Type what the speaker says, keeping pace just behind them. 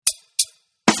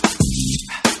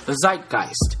The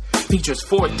Zeitgeist features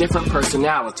 4 different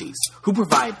personalities who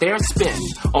provide their spin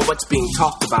on what's being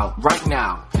talked about right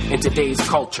now in today's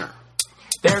culture.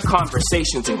 Their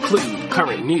conversations include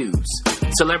current news,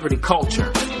 celebrity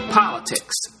culture,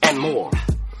 politics, and more.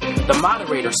 The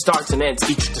moderator starts and ends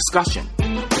each discussion.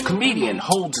 The comedian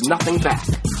holds nothing back.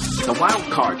 The wild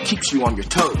card keeps you on your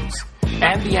toes.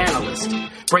 And the analyst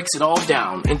breaks it all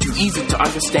down into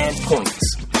easy-to-understand points.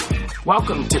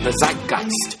 Welcome to the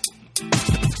Zeitgeist.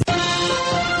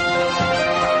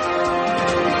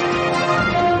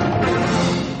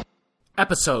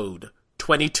 Episode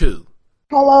 22.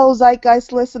 Hello,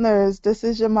 Zeitgeist listeners. This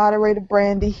is your moderator,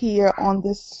 Brandy, here on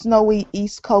this snowy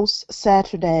East Coast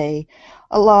Saturday.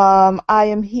 I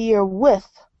am here with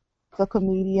the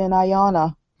comedian,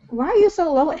 Ayana. Why are you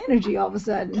so low energy all of a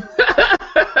sudden?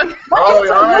 All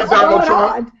right, Donald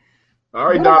Trump. All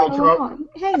right, Donald Trump.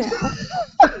 Hey now.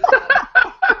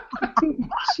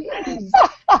 Jeez.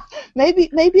 Maybe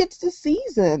it's the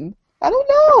season. I don't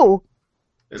know.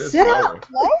 It is Sit up.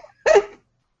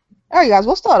 All right, guys,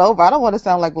 we'll start over. I don't want to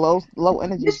sound like low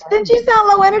energy. Didn't you sound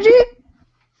low energy?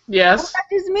 Yes. Was that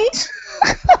just me?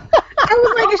 I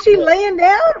was like, is she laying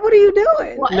down? What are you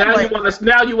doing?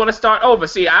 Now you want to start over.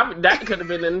 See, that could have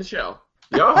been in the show.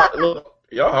 Y'all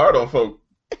hard on folk.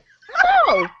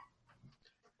 Oh.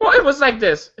 Well, it was like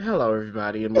this. Hello,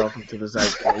 everybody, and welcome to the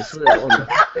Zeitgeist. We're on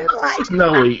the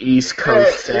snowy East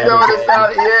Coast Saturday. You know what it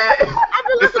sounded? Yeah.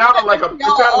 It sounded like a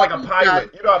pilot.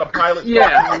 You know how the pilot?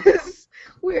 Yeah.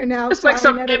 We're now. It's like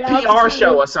some NPR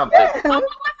show or something. Yeah. I'm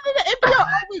listening to NPR all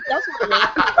week. That's what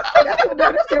it is.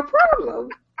 That's your problem.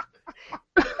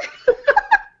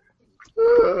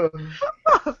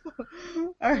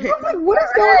 All right. I'm like, what is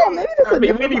going on? Maybe this is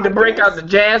We need to break out the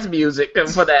jazz music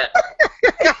for that.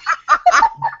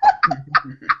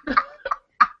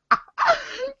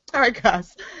 All right,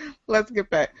 guys, let's get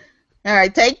back. All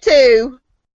right, take 2.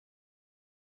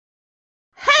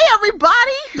 Hey,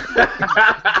 everybody!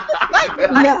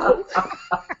 No.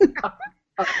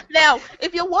 Now,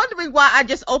 if you're wondering why I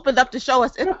just opened up the show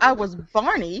as if I was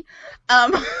Barney,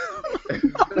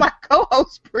 my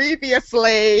co-host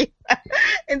previously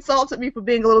insulted me for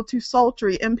being a little too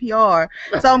sultry, NPR.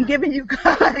 So I'm giving you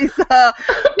guys...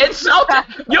 Insulted?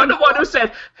 You're the one who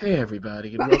said, hey,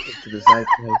 everybody, and welcome to the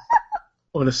Zeitgeist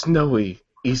on a snowy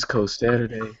East Coast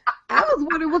Saturday. I was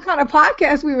wondering what kind of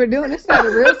podcast we were doing. It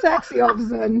sounded real sexy all of a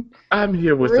sudden. I'm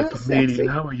here with Real the comedian. sexy.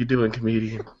 How are you doing,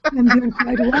 comedian? I'm doing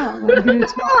quite well. I'm going to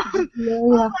talk.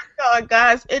 Oh my God,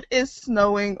 guys, it is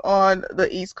snowing on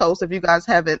the East Coast. If you guys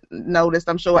haven't noticed,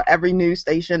 I'm sure every news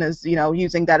station is,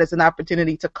 using that as an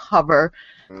opportunity to cover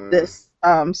this.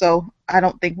 So I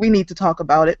don't think we need to talk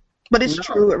about it. But it's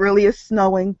true. It really is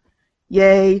snowing.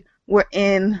 Yay. We're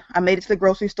in. I made it to the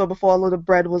grocery store before all of the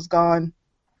bread was gone.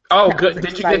 Oh, good.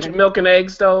 Did you get your milk and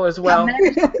eggs, though, as well?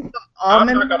 I'm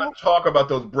not going to talk about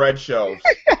those bread shelves.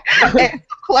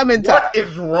 Clementine. What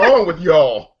is wrong with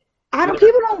y'all?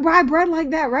 People don't buy bread like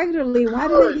that regularly. Why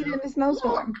do they get in the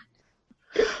snowstorm?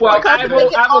 Well,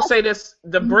 I will say this.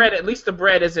 The bread, at least the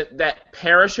bread, isn't that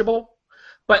perishable.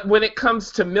 But when it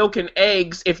comes to milk and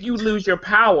eggs, if you lose your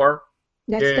power...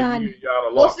 That's done.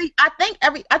 Well, see, I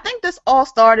think this all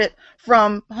started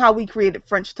from how we created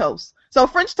French toast. So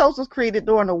French toast was created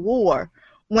during the war,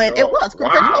 when it was. Wow.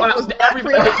 French toast was not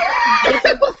created.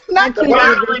 It was not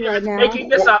created. Right now. Making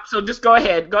this up, so just go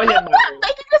ahead. Go ahead. I'm not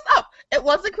making this up. It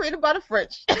wasn't created by the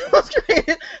French. It was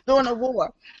created during the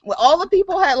war. What all the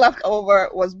people had left over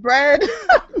was bread,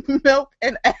 milk,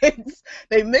 and eggs.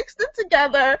 They mixed it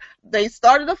together. They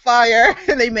started a fire,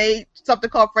 and they made something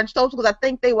called French toast because I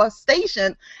think they were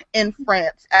stationed in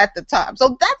France at the time.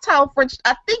 So that's how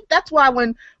I think that's why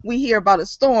when we hear about a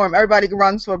storm, everybody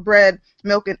runs for bread,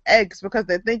 milk, and eggs because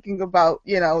they're thinking about,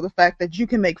 the fact that you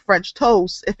can make French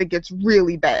toast if it gets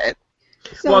really bad.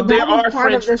 So Well, there that was are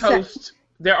part of French the toast.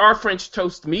 There are French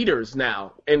toast meters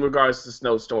now in regards to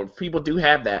snowstorms. People do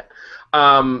have that.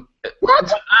 What? What You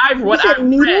said I've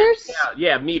meters? read,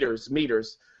 yeah,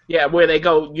 meters. Yeah, where they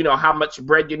go, how much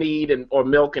bread you need or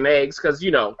milk and eggs, because,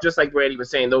 just like Brandy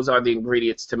was saying, those are the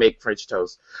ingredients to make French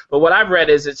toast. But what I've read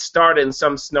is it started in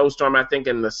some snowstorm, I think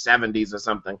in the 70s or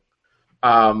something,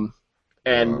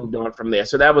 and moved on from there.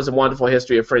 So that was a wonderful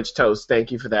history of French toast.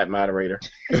 Thank you for that, moderator.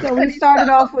 So we started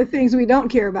off with things we don't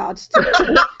care about. But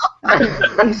like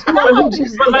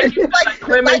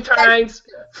clementines,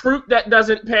 fruit that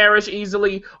doesn't perish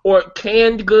easily, or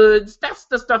canned goods, that's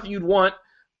the stuff you'd want.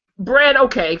 Bread,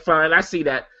 okay, fine, I see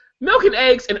that. Milk and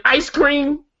eggs and ice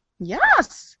cream?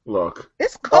 Yes. Look,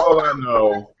 It's cold. all I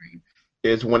know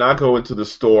is when I go into the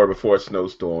store before a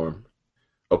snowstorm,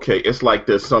 okay, it's like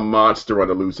there's some monster on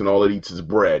the loose and all it eats is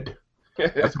bread.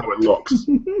 That's how it looks.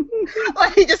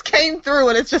 Like he just came through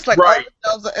and it's just like Right.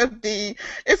 all the shelves are empty.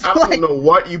 It's I like don't know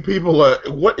what you people are.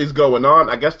 What is going on?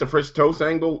 I guess the French toast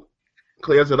angle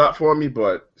clears it up for me,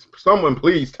 but someone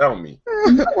please tell me.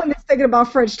 No one is thinking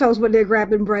about French toast when they're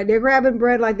grabbing bread. They're grabbing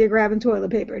bread like they're grabbing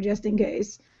toilet paper, just in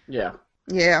case. Yeah.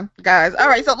 Yeah, guys. All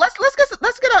right, so let's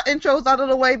get our intros out of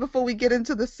the way before we get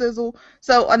into the sizzle.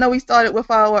 So I know we started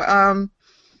with our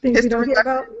Things we don't history hear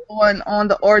about. on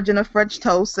the origin of French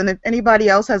toast, and if anybody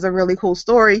else has a really cool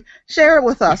story, share it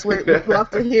with us. We'd love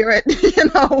to hear it. You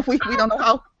know, we don't know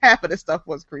how half of this stuff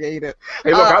was created.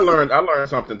 Hey, look, I learned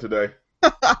something today.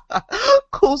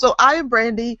 Cool. So I am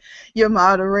Brandy, your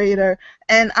moderator,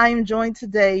 and I am joined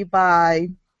today by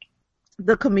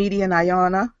the comedian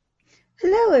Ayana,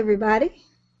 Hello, everybody.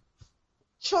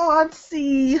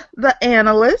 Chauncey, the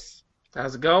analyst,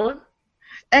 How's it going?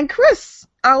 and Chris,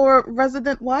 our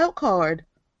resident wild card.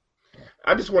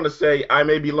 I just want to say I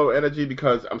may be low energy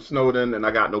because I'm snowed in and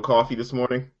I got no coffee this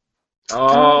morning.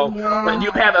 Oh, yeah. but you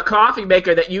have a coffee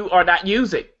maker that you are not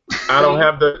using. I don't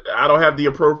have the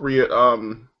appropriate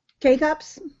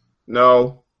K-cups?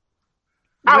 no.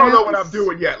 I don't know what Rounds. I'm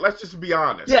doing yet. Let's just be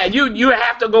honest. Yeah, you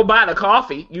have to go buy the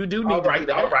coffee. You do need to do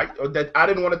that. All right. I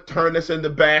didn't want to turn this into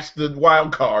Bash the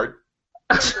wild card.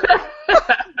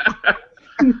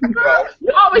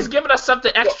 You're always giving us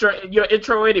something extra in your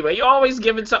intro anyway. You're always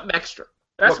giving something extra.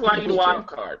 That's Look, why you wild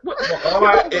card. Look,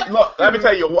 let me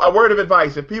tell you a word of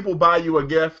advice. If people buy you a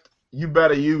gift, you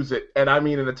better use it, and I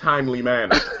mean in a timely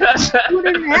manner. You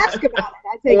didn't ask about it.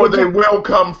 I take Or it they back. will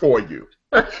come for you.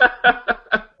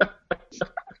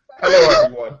 Hello,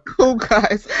 everyone. Cool,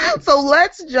 guys. So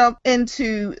let's jump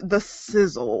into the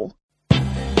sizzle.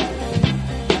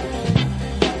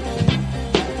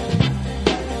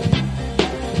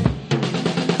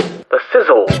 The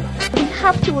sizzle. We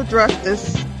have to address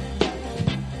this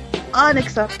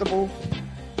unacceptable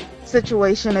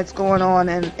situation that's going on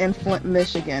in Flint,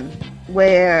 Michigan,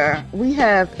 where we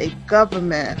have a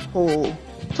government who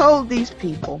told these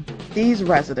people, these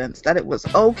residents, that it was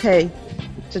okay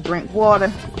to drink water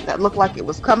that looked like it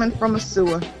was coming from a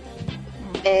sewer.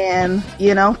 And,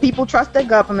 you know, people trust their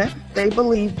government. They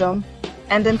believe them.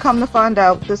 And then come to find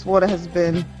out this water has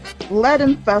been lead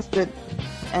infested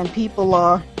and people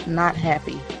are not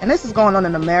happy. And this is going on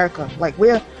in America. Like,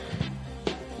 we're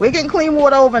getting clean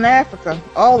water over in Africa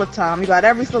all the time. You got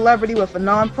every celebrity with a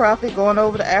non-profit going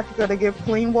over to Africa to give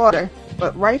clean water.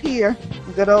 But right here,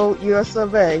 good old US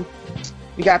of A,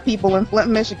 we got people in Flint,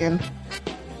 Michigan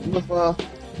with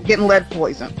getting lead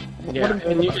poison. Yeah,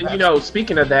 and you know,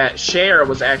 speaking of that, Cher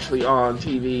was actually on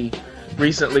TV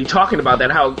recently talking about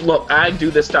that. How, look, I do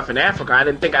this stuff in Africa. I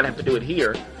didn't think I'd have to do it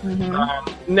here.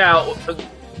 Mm-hmm. Now,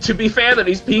 to be fair to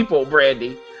these people,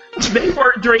 Brandy, they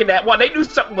weren't drinking that water. They knew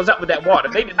something was up with that water.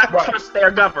 They did not trust their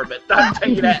government. I'll tell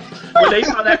you that. When they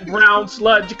saw that brown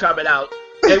sludge coming out,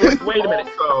 they went, wait a minute.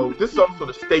 Also, this is also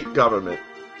the state government,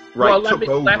 right? Well, took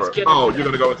over. let's get Oh, into you're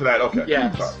gonna go into that? Okay.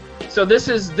 Yes. Sorry. So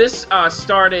this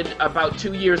started about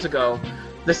 2 years ago.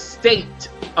 The state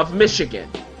of Michigan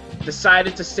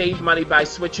decided to save money by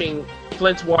switching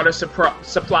Flint's water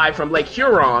supply from Lake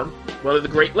Huron, one of the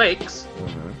Great Lakes,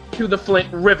 to the Flint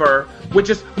River, which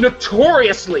is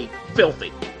notoriously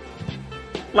filthy.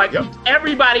 Like,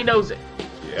 everybody knows it.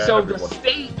 Yeah, So everyone. the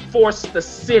state forced the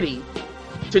city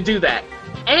to do that.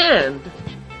 And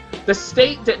the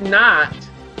state did not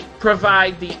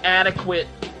provide the adequate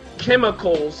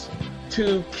chemicals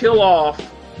to kill off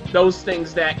those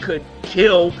things that could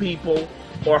kill people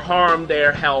or harm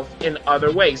their health in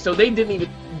other ways. So they didn't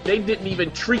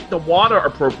even treat the water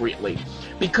appropriately,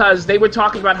 because they were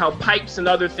talking about how pipes and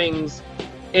other things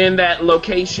in that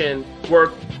location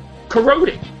were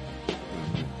corroding.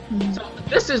 So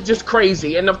this is just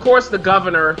crazy. And of course the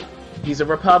governor, he's a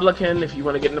Republican, if you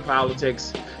want to get into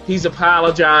politics, he's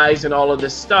apologized and all of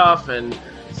this stuff and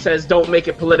says don't make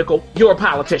it political. You're a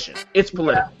politician. It's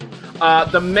political.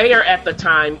 The mayor at the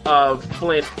time of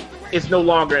Flint is no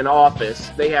longer in office.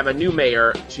 They have a new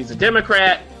mayor. She's a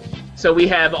Democrat. So we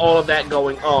have all of that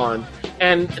going on.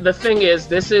 And the thing is,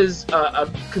 this is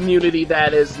a community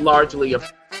that is largely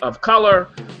of color,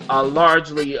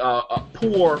 largely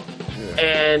poor.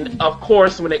 And of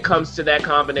course, when it comes to that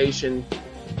combination,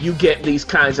 you get these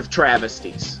kinds of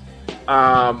travesties.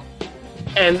 And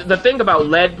the thing about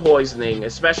lead poisoning,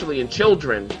 especially in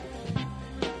children,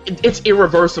 it's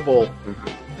irreversible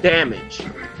damage.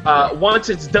 Once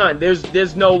it's done,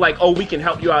 there's no like, oh, we can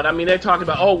help you out. I mean, they're talking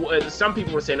about, some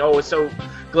people were saying, oh, it's so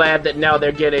glad that now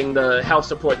they're getting the health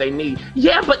support they need.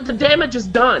 Yeah, but the damage is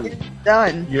done.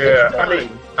 Done. Yeah, It's done. I mean,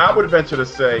 I would venture to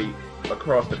say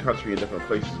across the country in different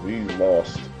places, we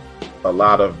lost a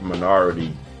lot of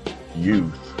minority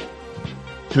youth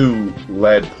to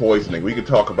lead poisoning. We could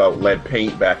talk about lead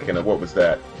paint back in what was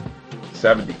that,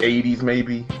 70s, 80s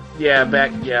maybe? Yeah,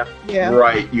 yeah.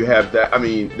 Right, you have that. I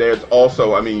mean, there's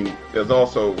also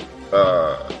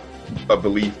a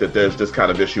belief that there's this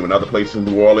kind of issue in other places,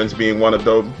 New Orleans being one of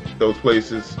those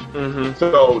places. Mm-hmm.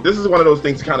 So this is one of those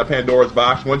things, kind of Pandora's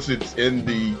box. Once it's in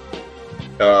the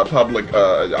public,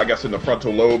 I guess in the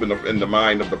frontal lobe, in the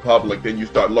mind of the public, then you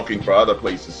start looking for other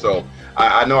places. So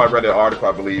I know I read an article,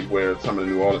 I believe, where some of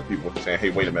the New Orleans people were saying, hey,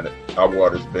 wait a minute, our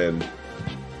water's been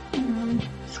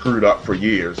screwed up for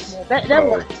years. Yeah, that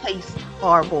water tastes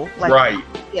horrible. Like, right.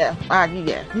 Yeah.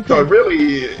 Yeah. You so it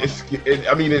really, it's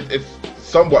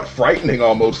somewhat frightening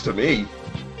almost to me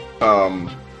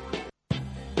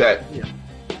that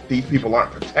these people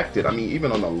aren't protected. I mean,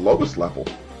 even on the lowest level,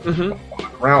 on the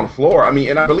ground floor. I mean,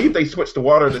 and I believe they switched the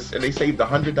water and they saved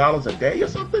 $100 a day or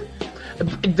something.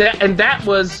 That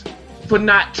was for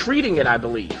not treating it, I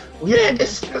believe. Yeah,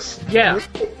 it's just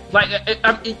like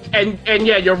and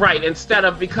yeah, you're right. Instead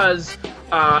of, because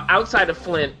outside of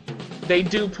Flint, they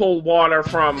do pull water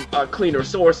from cleaner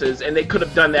sources, and they could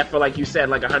have done that for, like you said,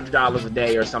 like $100 a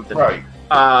day or something. Right.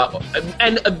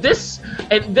 And this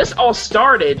all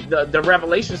started. The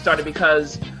revelation started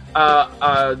because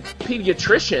a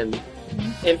pediatrician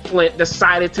in Flint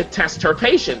decided to test her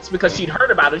patients because she'd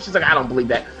heard about it. She's like, I don't believe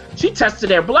that. She tested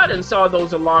their blood and saw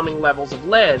those alarming levels of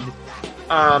lead,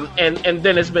 and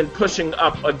then it's been pushing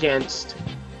up against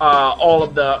all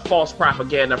of the false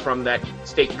propaganda from that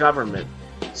state government.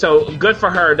 So good for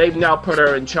her. They've now put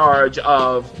her in charge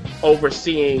of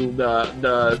overseeing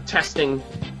the testing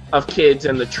of kids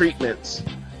and the treatments,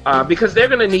 because they're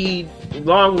going to need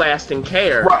long-lasting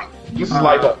care. Right. This is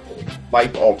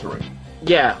life-altering.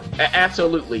 Yeah,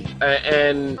 absolutely.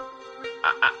 And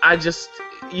I just,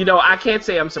 I can't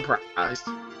say I'm surprised.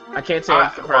 I can't say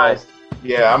I'm surprised.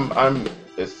 Yeah, I'm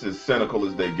as cynical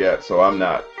as they get, so I'm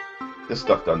not. This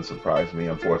stuff doesn't surprise me,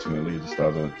 unfortunately. It just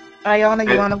doesn't. Ayana,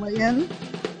 you want to weigh in?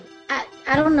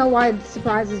 I don't know why it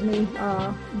surprises me,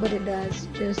 but it does.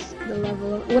 Just the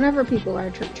level of, whenever people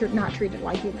are not treated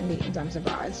like human beings, I'm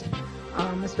surprised.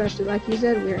 Especially, like you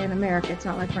said, we're in America. It's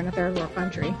not like we're in a third world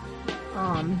country.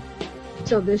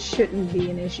 So this shouldn't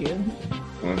be an issue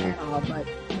at all, but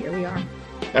here we are.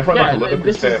 And from a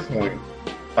political standpoint,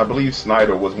 I believe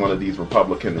Snyder was one of these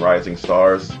Republican rising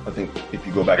stars. I think if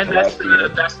you go back to last year.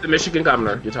 That's the Michigan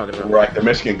governor you're talking about. Right, the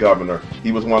Michigan governor.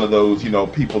 He was one of those,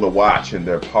 people to watch in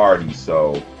their party.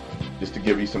 So just to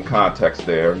give you some context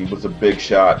there, he was a big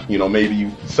shot.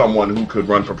 Maybe someone who could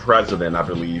run for president, I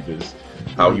believe, is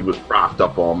how he was propped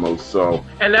up almost. So.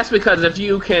 And that's because if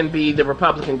you can be the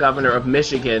Republican governor of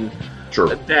Michigan,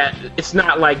 true, that it's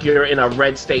not like you're in a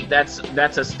red state. That's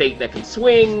a state that can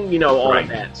swing, all of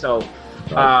that. So.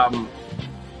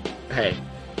 Hey,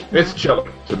 it's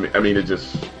chilling to me. I mean, it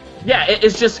just. Yeah,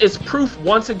 it's proof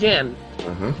once again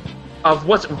of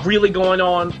what's really going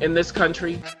on in this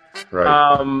country.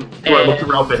 Right. Look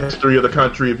throughout the history of the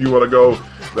country. If you want to go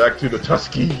back to the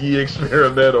Tuskegee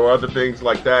experiment or other things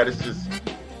like that, it's just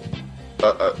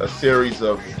a series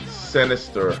of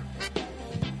sinister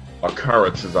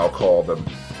occurrences, I'll call them.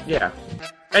 Yeah,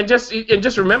 and just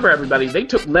remember, everybody, they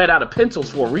took lead out of pencils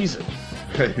for a reason.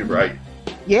 Right.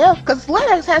 Yeah, because lead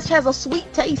has a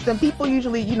sweet taste, and people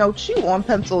usually, chew on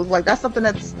pencils. Like, that's something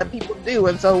that people do,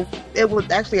 and so it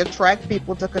would actually attract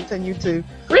people to continue to.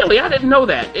 Really? I didn't know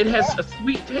that. It has a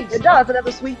sweet taste. It does. It has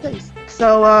a sweet taste.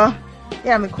 So,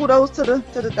 kudos to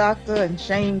the doctor, and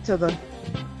shame to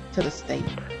the state.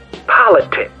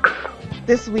 Politics.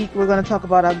 This week, we're going to talk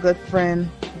about our good friend,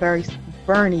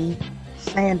 Bernie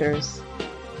Sanders.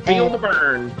 Feel the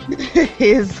burn.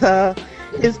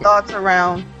 His thoughts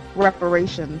around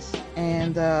reparations,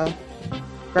 and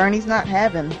Bernie's not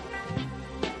having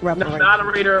reparations.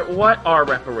 Moderator, what are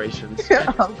reparations?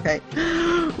 Okay.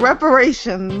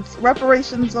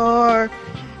 Reparations are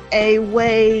a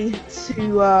way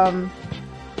to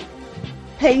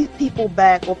pay people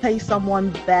back or pay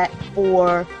someone back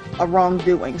for a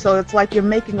wrongdoing. So it's like you're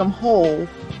making them whole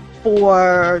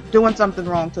for doing something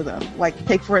wrong to them. Like,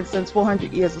 take for instance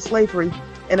 400 years of slavery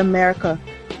in America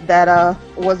that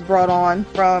was brought on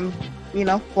from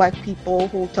black people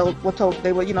who were told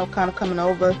they were kind of coming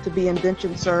over to be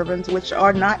indentured servants, which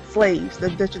are not slaves. The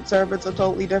indentured servants are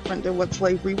totally different than what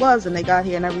slavery was, and they got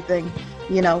here and everything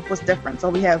was different. So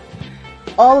we have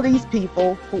all of these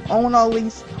people who own all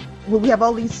these. We have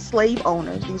all these slave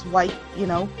owners, these white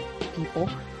people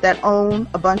that own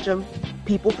a bunch of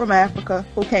people from Africa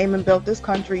who came and built this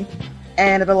country,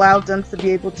 and it allowed them to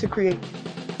be able to create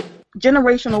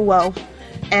generational wealth.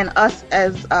 And us,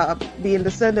 as being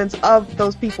descendants of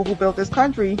those people who built this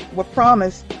country, were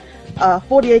promised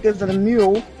 40 acres and a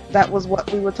mule. That was what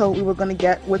we were told we were going to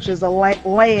get, which is a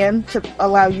land to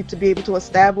allow you to be able to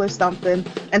establish something,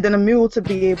 and then a mule to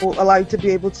allow you to be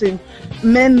able to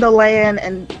mend the land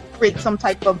and create some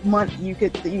type of money. You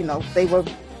could, they were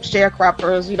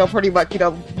sharecroppers, pretty much,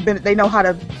 they know how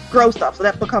to grow stuff, so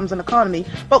that becomes an economy.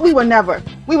 But we were never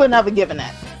given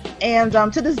that. And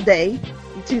to this day,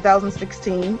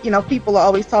 2016, people are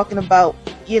always talking about,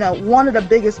 one of the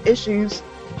biggest issues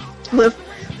with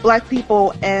Black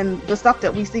people and the stuff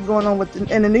that we see going on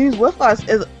in the news with us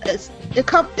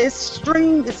it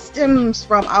stems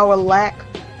from our lack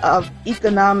of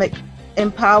economic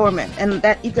empowerment, and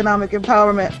that economic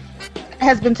empowerment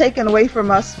has been taken away from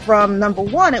us. From number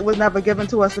one, it was never given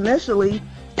to us initially,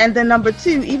 and then number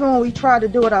two, even when we try to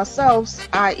do it ourselves,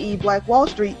 i.e. Black Wall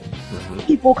Street,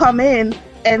 people come in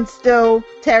and still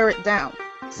tear it down.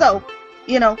 So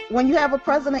when you have a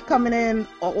president coming in,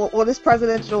 or all these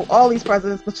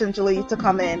presidents potentially to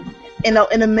come in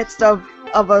the midst of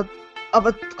a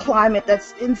climate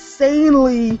that's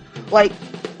insanely, like,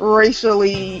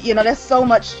 racially, there's so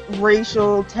much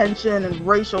racial tension and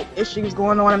racial issues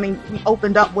going on. I mean, we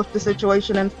opened up with the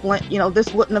situation in Flint.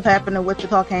 This wouldn't have happened in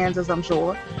Wichita, Kansas, I'm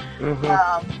sure.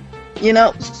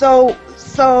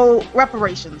 So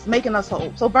reparations, making us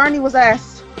whole. So Bernie was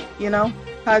asked, how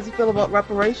does he feel about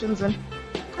reparations? And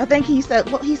I think he said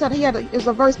it was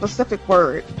a very specific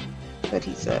word that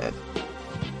he said.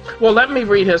 Well, let me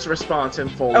read his response in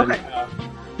full. Okay.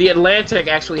 The Atlantic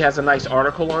actually has a nice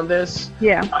article on this.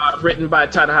 Yeah. Written by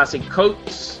Ta-Nehisi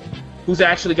Coates, who's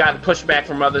actually gotten pushback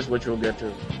from others, which we'll get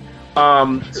to.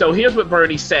 So here's what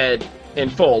Bernie said in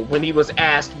full when he was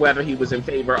asked whether he was in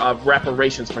favor of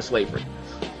reparations for slavery.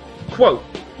 Quote,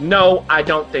 "No, I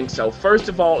don't think so. First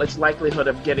of all, its likelihood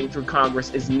of getting through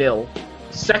Congress is nil.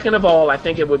 Second of all, I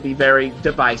think it would be very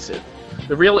divisive.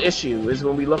 The real issue is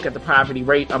when we look at the poverty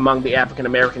rate among the African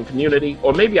American community,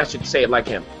 or maybe I should say it like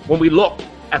him, when we look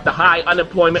at the high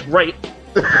unemployment rate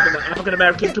in the African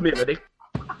American community,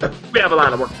 we have a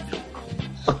lot of work to do.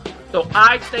 So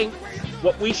I think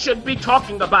what we should be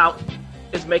talking about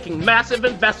is making massive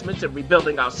investments in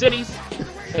rebuilding our cities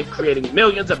and creating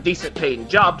millions of decent paying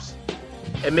jobs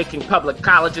and making public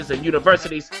colleges and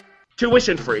universities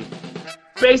tuition free.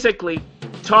 Basically,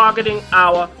 targeting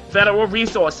our federal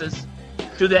resources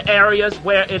to the areas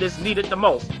where it is needed the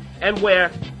most. And where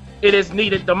it is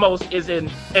needed the most is in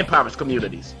impoverished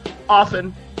communities,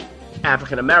 often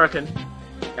African American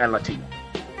and Latino."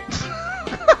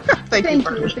 Thank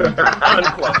you.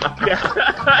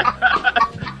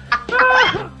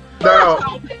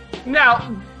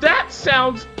 Now, that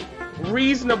sounds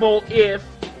reasonable if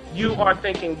you are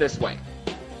thinking this way.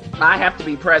 I have to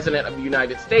be president of the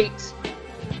United States.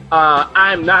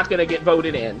 I'm not going to get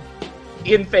voted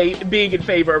being in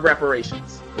favor of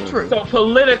reparations. True. So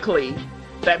politically,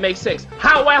 that makes sense.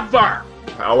 However,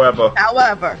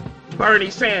 Bernie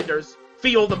Sanders,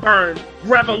 feel the burn,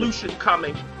 revolution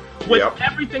coming. With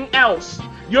everything else,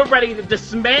 you're ready to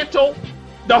dismantle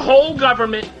the whole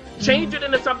government, change it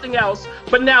into something else.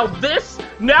 But now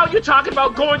you're talking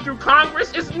about going through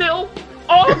Congress is nil.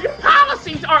 All of your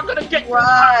policies aren't going to get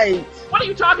right. What are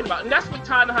you talking about? And that's what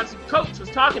Ta-Nehisi Coates was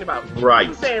talking about. Right.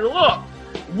 He's saying, look,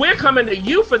 we're coming to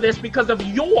you for this because of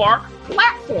your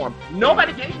platform.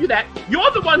 Nobody gave you that.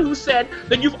 You're the one who said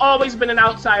that you've always been an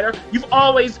outsider. You've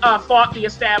always fought the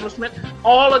establishment.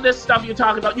 All of this stuff you're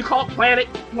talking about. You call it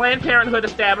Planned Parenthood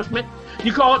establishment.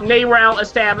 You call it NARAL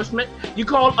establishment. You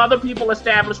call other people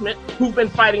establishment who've been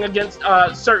fighting against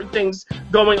certain things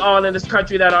going on in this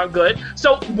country that aren't good.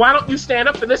 So why don't you stand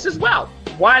up for this as well?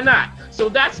 Why not? So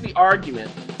that's the argument.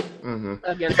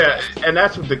 Against that. And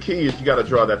that's what the key is. You got to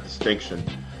draw that distinction,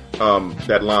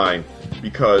 that line,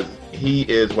 because he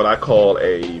is what I call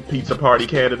a pizza party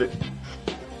candidate.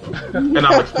 And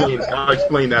I'll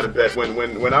explain that a bit.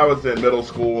 When I was in middle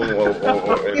school,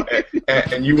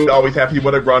 and you would always have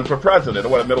people that run for president,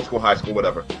 or middle school, high school,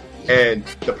 whatever. And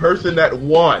the person that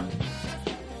won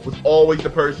was always the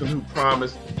person who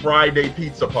promised Friday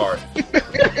pizza party.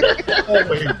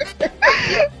 Always.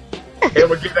 It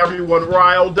would get everyone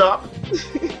riled up.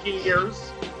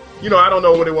 Ears. I don't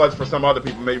know what it was for some other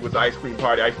people. Maybe it was ice cream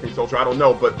party, ice cream social. I don't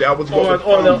know, but that was what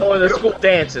or the school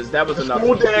dances. That was another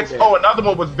school dance. Oh, another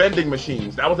one was vending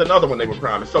machines. That was another one they were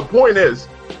promised. So, point is,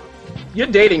 you're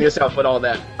dating yourself with all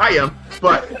that. I am,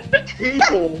 but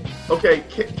people,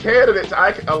 candidates.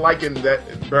 I liken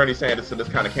that Bernie Sanders to this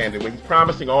kind of candidate when he's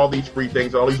promising all these free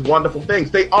things, all these wonderful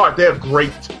things. They're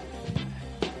great.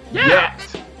 Yeah.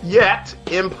 Yet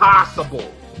impossible.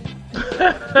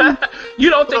 You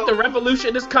don't think the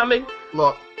revolution is coming?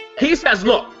 Look. He says,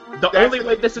 look, the only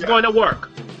way this is going to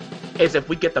work is if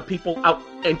we get the people out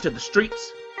into the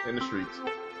streets. In the streets.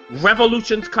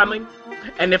 Revolution's coming.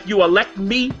 And if you elect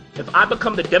me, if I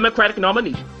become the Democratic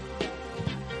nominee,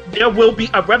 there will be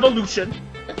a revolution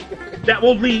that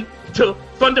will lead to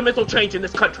fundamental change in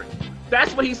this country.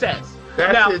 That's what he says.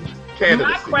 That's now, his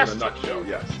candidacy my question in a nutshell,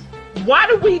 yes. Why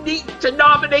do we need to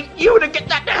nominate you to get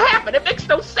that to happen? It makes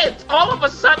no sense. All of a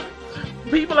sudden,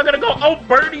 people are going to go, oh,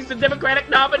 Bernie's the Democratic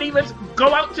nominee. Let's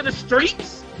go out to the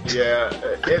streets. Yeah,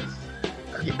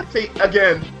 see,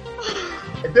 again,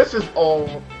 this is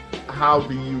all, how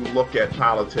do you look at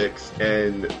politics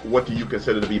and what do you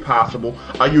consider to be possible?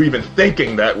 Are you even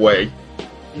thinking that way?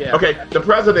 Yeah. Okay, the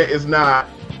president is not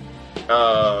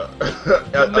a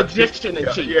magician in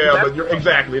chief. Yeah, but you're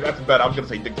exactly. That's better. I was going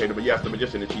to say dictator, but yes, the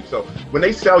magician in chief. So when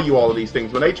they sell you all of these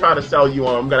things, when they try to sell you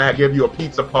on, I'm going to give you a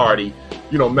pizza party,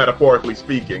 metaphorically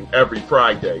speaking, every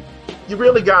Friday, you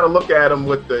really got to look at them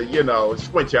with the,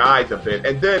 squint your eyes a bit.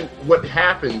 And then what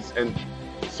happens, and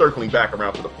circling back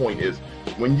around to the point, is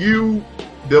when you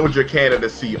build your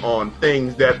candidacy on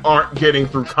things that aren't getting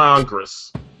through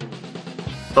Congress.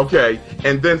 Okay,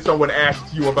 and then someone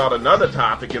asks you about another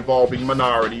topic involving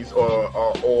minorities or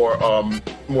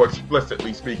more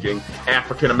explicitly speaking,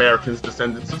 African Americans,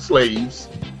 descendants of slaves,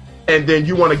 and then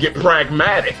you want to get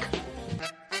pragmatic.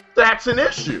 That's an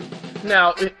issue.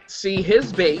 Now, see,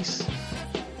 his base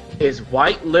is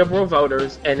white liberal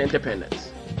voters and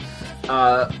independents,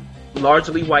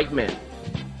 largely white men.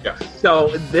 Yes. So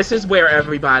this is where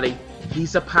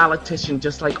he's a politician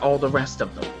just like all the rest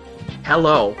of them.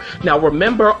 Hello. Now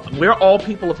remember, we're all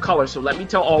people of color, so let me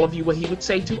tell all of you what he would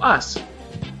say to us.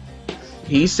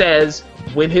 He says,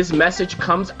 when his message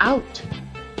comes out,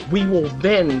 we will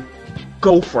then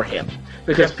go for him.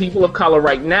 Because people of color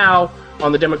right now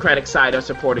on the Democratic side are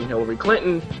supporting Hillary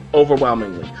Clinton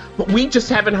overwhelmingly. But we just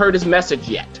haven't heard his message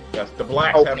yet. Yes, the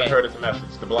blacks haven't heard his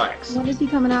message. The blacks. When is he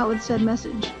coming out with said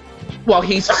message? Well,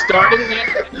 he's starting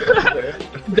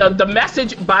it. The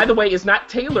message, by the way, is not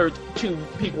tailored to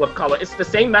people of color. It's the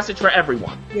same message for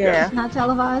everyone. Yeah. It's not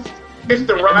televised? It's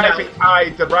the rising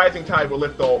tide. The rising tide will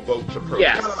lift all boats approach.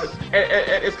 Yes. And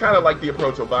it's kind of like the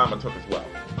approach Obama took as well.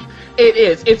 It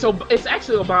is. It's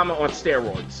actually Obama on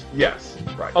steroids. Yes,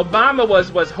 right. Obama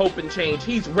was hope and change.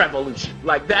 He's revolution.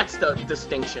 Like, that's the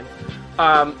distinction.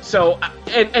 So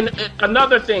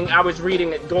another thing I was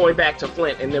reading, going back to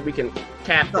Flint, and then we can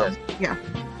cap this. Yeah.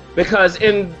 Because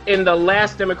in the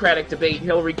last Democratic debate,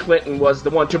 Hillary Clinton was the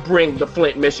one to bring the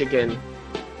Flint, Michigan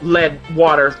lead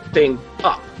water thing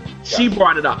up. She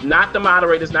brought it up, not the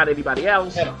moderators, not anybody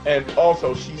else. And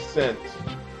also she sent,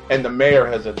 and the mayor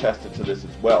has attested to this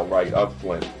as well, right, of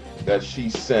Flint, that she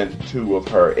sent 2 of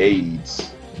her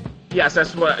aides. Yes,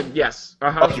 that's what, yes.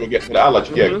 Uh-huh. Okay, we'll get to that. I'll let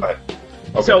you get it. Okay.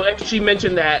 So she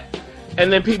mentioned that,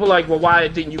 and then people like, well, why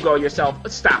didn't you go yourself?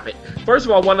 Stop it. First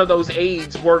of all, one of those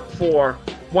aides worked for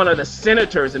one of the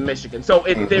senators in Michigan. So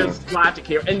there's logic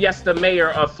here. And yes, the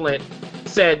mayor of Flint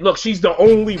said, look, she's the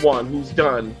only one who's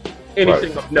done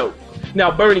anything of note.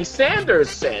 Now, Bernie Sanders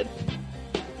said,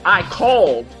 I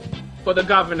called for the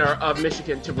governor of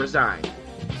Michigan to resign.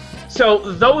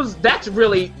 So that's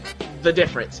really the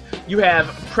difference. You have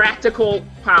practical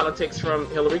politics from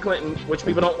Hillary Clinton, which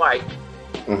people don't like.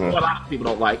 Well, a lot of people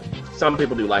don't like. Some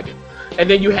people do like it. And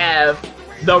then you have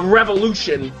the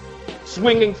revolution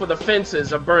swinging for the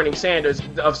fences of Bernie Sanders,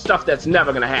 of stuff that's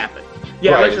never going to happen.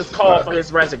 Yeah, let's just call for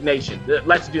his resignation.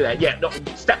 Let's do that. Yeah, no,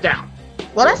 step down.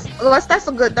 Well, that's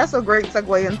a great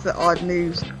segue into odd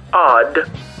news. Odd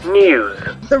news.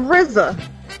 The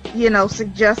RZA,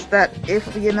 suggests that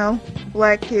if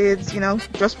black kids,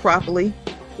 dress properly,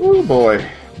 oh boy,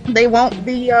 they won't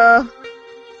be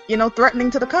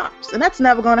threatening to the cops, and that's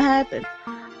never going to happen.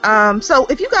 So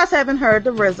if you guys haven't heard,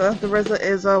 the RZA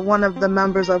is one of the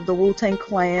members of the Wu-Tang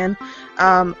Clan,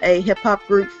 a hip hop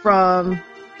group from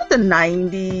the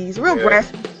 90s, real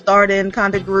grassroots starting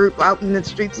kind of group out in the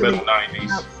streets of the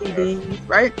 90s, CDs,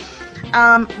 right?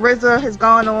 RZA has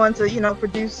gone on to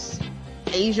produce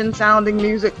Asian sounding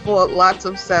music for lots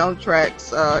of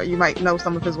soundtracks. You might know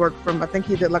some of his work from, I think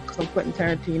he did like some Quentin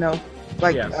Tarantino,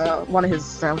 one of his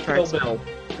soundtracks. Kill Bill,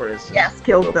 for instance. Yes,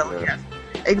 Kill Bill. Yes,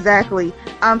 exactly.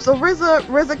 So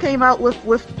RZA came out with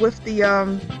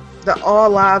the All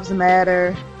Lives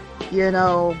Matter.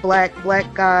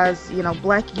 Black guys,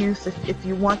 black youth. If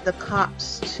you want the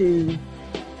cops to,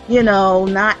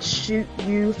 not shoot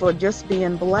you for just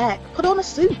being black, put on a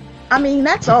suit. I mean,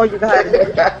 that's all you got to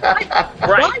do. Right.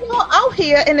 Why y'all out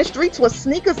here in the streets with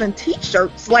sneakers and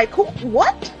t-shirts? Like, who?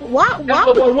 What? Why?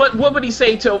 What would he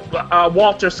say to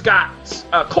Walter Scott's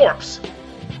corpse?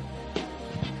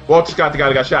 Walter Scott, the guy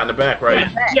that got shot in the back,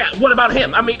 right? Yeah. What about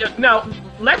him? I mean, now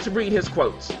let's read his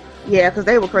quotes. Yeah, because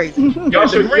they were crazy. Y'all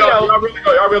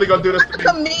really gonna do this to me?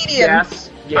 Comedian. Yes.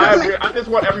 Yes. I just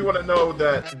want everyone to know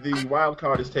that the wild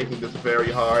card is taking this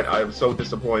very hard. I am so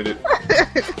disappointed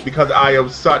because I am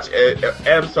such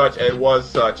and was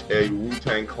such a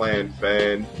Wu-Tang Clan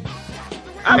fan.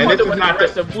 I wonder what the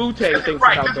rest of Wu-Tang thinks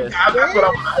about this. That's what I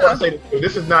want to say.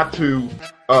 This is not to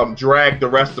drag the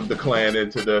rest of the clan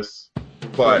into this,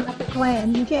 but Not the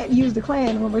Klan. You can't use the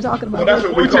Klan when we're talking about. well, that's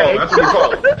what we call them. That's what we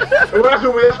call them.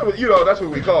 That's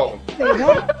what we call them. Say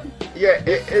that. Yeah,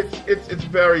 it's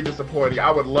very disappointing.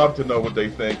 I would love to know what they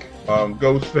think.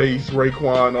 Ghostface,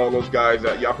 Raekwon, all those guys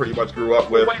that y'all pretty much grew up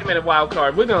with. Wait a minute, wild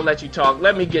card. We're gonna let you talk.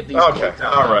 Let me get these. Okay,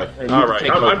 all right.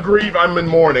 I'm grieved. I'm in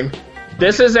mourning.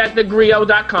 This is at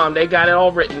thegrio.com. They got it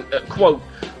all written. Quote,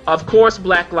 of course,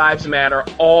 Black Lives Matter.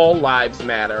 All lives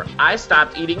matter. I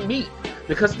stopped eating meat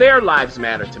because their lives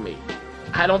matter to me.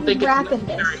 I don't think it's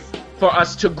necessary for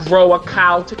us to grow a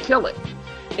cow to kill it.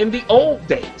 In the old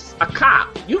days, a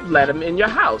cop, you'd let him in your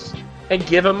house and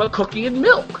give him a cookie and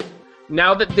milk.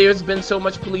 Now that there's been so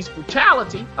much police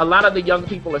brutality, a lot of the young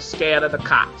people are scared of the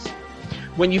cops.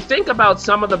 When you think about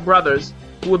some of the brothers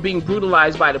who are being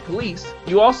brutalized by the police,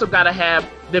 you also got to have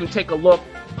them take a look,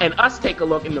 and us take a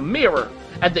look in the mirror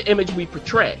at the image we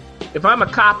portray. If I'm a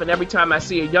cop and every time I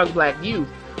see a young black youth,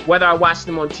 whether I watch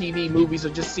them on TV, movies, or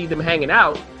just see them hanging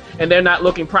out, and they're not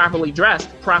looking properly dressed,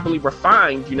 properly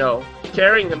refined,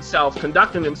 carrying themselves,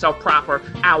 conducting themselves proper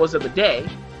hours of the day,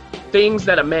 things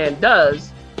that a man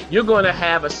does, you're going to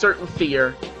have a certain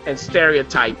fear and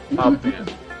stereotype of them.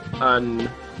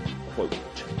 Unquote.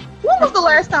 When was the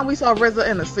last time we saw RZA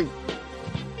in a suit?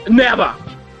 Never.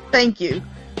 Thank you.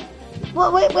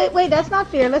 Well, wait. That's not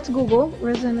fair. Let's Google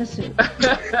RZA in a suit.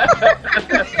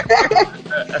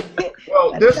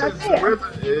 Well,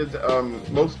 RZA is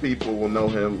most people will know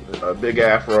him. Big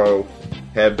afro,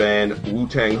 headband,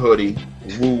 Wu-Tang hoodie,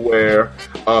 Wu wear,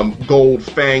 gold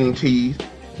fang teeth.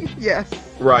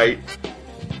 Yes. Right.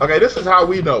 Okay, this is how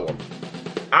we know him.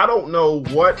 I don't know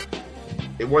what.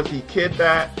 Was he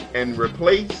kidnapped and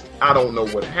replaced? I don't know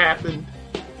what happened.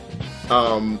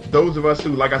 Those of us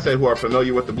who, like I said, who are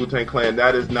familiar with the Wu-Tang Clan,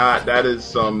 that is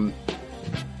some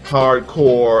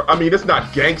hardcore. I mean, it's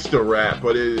not gangster rap,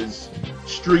 but it is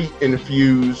street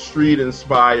infused, street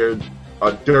inspired,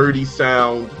 a dirty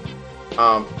sound.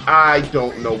 I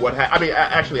don't know what happened. I mean,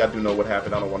 actually, I do know what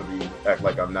happened. I don't want to act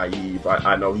like I'm naive.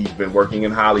 I know he's been working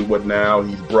in Hollywood now.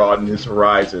 He's broadened his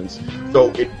horizons,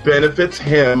 so it benefits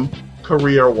him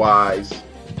career-wise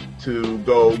to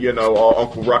go, all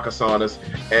Uncle Ruckus on us.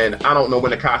 And I don't know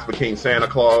when the cops became Santa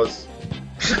Claus.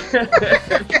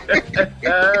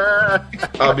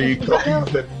 I mean,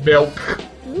 cookies and milk.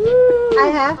 I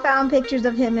have found pictures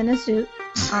of him in a suit.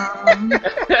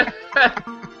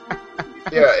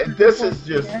 Yeah, this is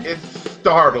just, it's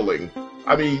startling.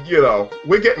 I mean,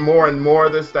 we're getting more and more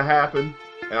of this to happen.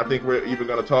 And I think we're even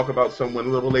going to talk about someone a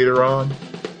little later on.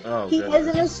 Oh, he is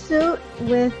in a suit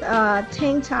with a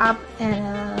tank top and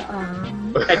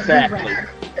a exactly.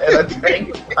 And a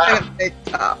tank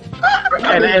top.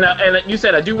 and you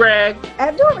said a do-rag?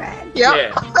 A do-rag. Yep.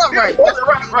 Yeah.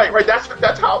 Right.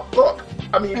 That's how. Look,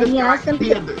 I mean, this guy, he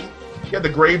had the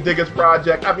Gravediggers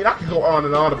Project. I mean, I could go on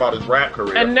and on about his rap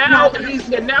career. And now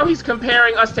he's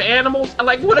comparing us to animals. I'm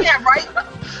like, what? Right.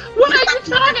 What are you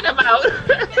talking about?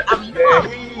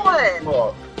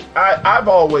 Look, I've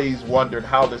always wondered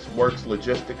how this works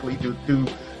logistically.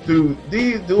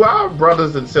 Do our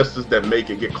brothers and sisters that make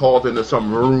it get called into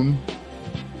some room?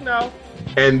 No.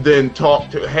 And then talk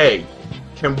to, hey,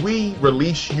 can we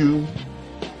release you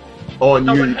on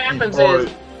what happens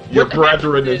is your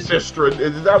brethren and sisters?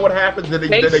 Is that what happens?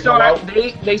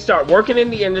 They start working in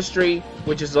the industry,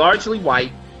 which is largely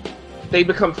white. They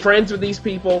become friends with these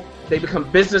people. They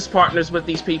become business partners with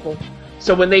these people.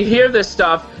 So when they hear this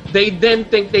stuff, they then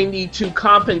think they need to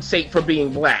compensate for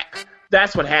being black.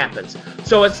 That's what happens.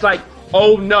 So it's like,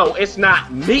 oh no, it's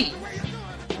not me.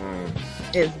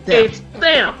 It's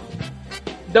them.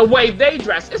 The way they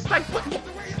dress. It's like,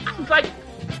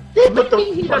 he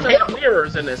doesn't have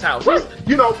mirrors in this house.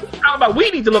 How about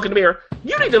we need to look in the mirror?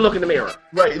 You need to look in the mirror.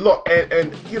 Right. Look,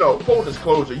 and full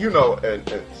disclosure,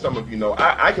 and some of you know,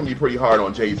 I can be pretty hard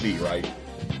on Jay-Z, right?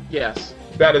 Yes.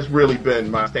 That has really been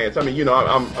my stance. I mean,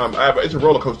 it's a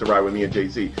roller coaster ride with me and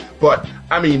Jay-Z. But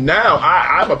I mean, now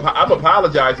I'm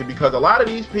apologizing because a lot of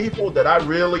these people that I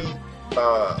really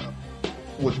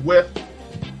was with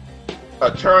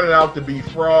turning out to be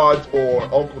frauds or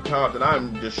Uncle Toms, and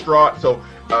I'm distraught. So,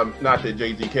 not that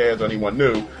Jay-Z cares or anyone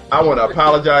knew, I want to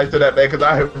apologize to that man because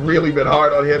I have really been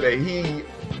hard on him, and he,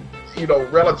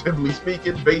 relatively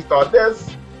speaking, based on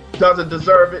this, doesn't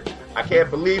deserve it. I can't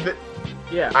believe it.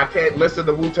 Yeah. I can't listen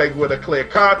to Wu-Tang with a clear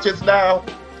conscience now.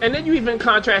 And then you even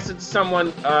contrast it to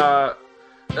someone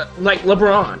like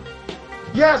LeBron.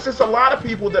 Yes, it's a lot of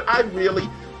people that I really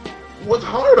was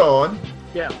hard on.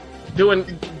 Yeah. Doing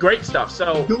great stuff.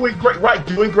 So doing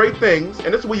great things,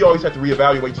 and this is where you always have to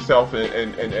reevaluate yourself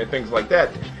and things like that.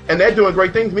 And they're doing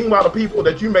great things. Meanwhile, the people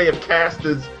that you may have cast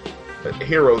as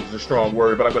heroes is a strong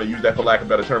word, but I'm going to use that for lack of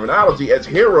better terminology, as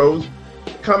heroes,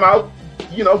 come out,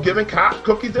 giving cops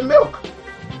cookies and milk.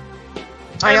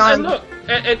 And look,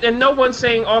 and no one's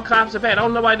saying all cops are bad. I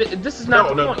don't know why. This is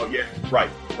not the point. No, yeah, right.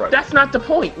 That's not the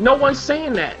point. No one's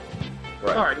saying that.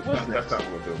 Right. All right, what's that's next? not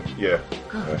what we're doing. Yeah.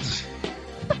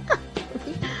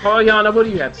 Yana, what do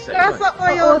you have to say?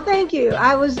 Oh, thank you.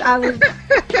 I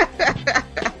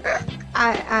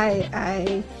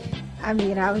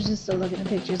mean, I was just still looking at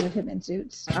pictures of him in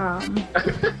suits. He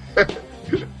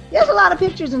has a lot of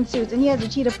pictures in suits, and he has a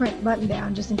cheetah print button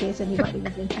down just in case anybody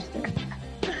was interested.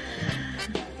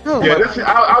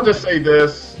 I'll just say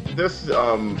this. This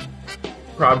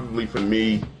probably for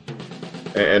me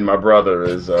and my brother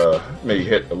is may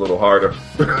hit a little harder.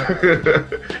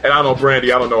 And I know,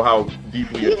 Brandy, I don't know how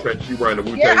deeply entrenched you were in the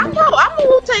Wu-Tang movement. Yeah, I'm a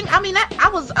Wu-Tang. I mean, I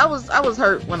was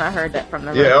hurt when I heard that from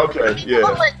them. Yeah, okay, yeah. It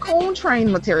was like Coon Train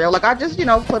material. Like I just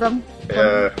put them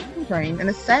Coon Train, and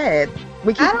it's sad.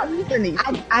 We keep using these.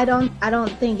 I don't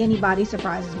think anybody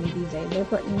surprises me these days. They're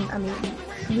putting. I mean,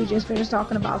 we just finished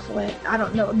talking about Flint. I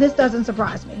don't know. This doesn't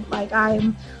surprise me. Like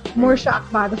I'm more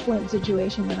shocked by the Flint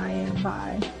situation than I am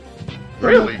by.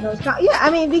 Really? Yeah, I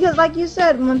mean, because like you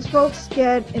said, once folks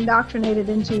get indoctrinated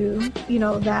into,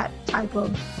 that type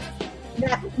of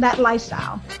that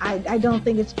lifestyle, I don't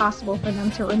think it's possible for them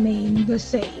to remain the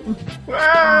same.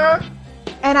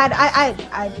 And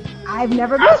I've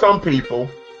never been. Some people.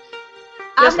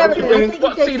 I've never been.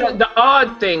 See, the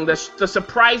odd thing, the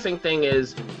surprising thing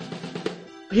is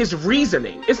his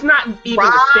reasoning. It's not even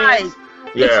the stance.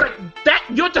 Yeah. It's like that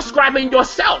you're describing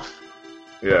yourself.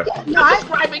 Yeah. You're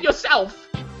describing yourself.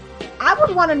 I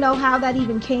would want to know how that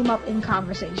even came up in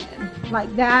conversation.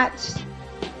 Like that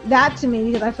to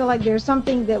me, because I feel like there's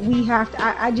something that we have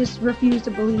to, I just refuse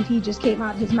to believe he just came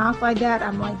out of his mouth like that.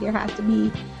 I'm like, there has to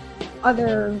be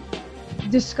other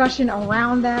discussion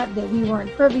around that we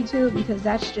weren't privy to, because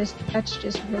that's just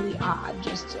really odd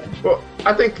Well,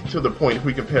 I think to the point, if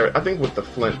we compare it, I think with the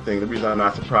Flint thing, the reason I'm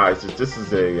not surprised is this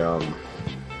is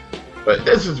but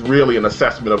this is really an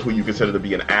assessment of who you consider to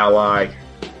be an ally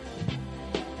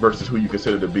versus who you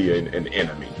consider to be an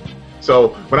enemy.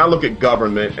 So when I look at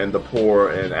government and the poor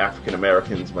and African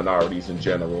Americans, minorities in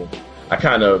general,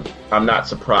 I'm not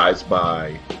surprised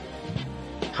by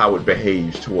how it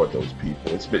behaves toward those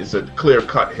people. It's a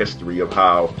clear-cut history of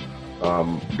how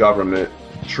government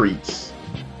treats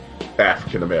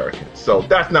African Americans. So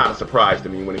that's not a surprise to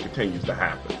me when it continues to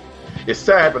happen. It's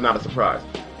sad, but not a surprise.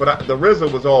 But the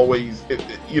RZA was always,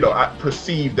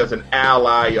 perceived as an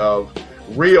ally of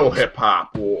real hip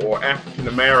hop or African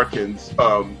Americans,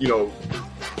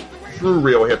 through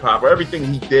real hip hop or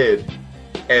everything he did.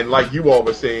 And like you all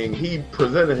were saying, he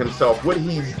presented himself. What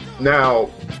he's now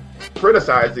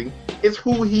criticizing is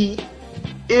who he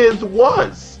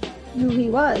was. Who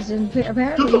he was, and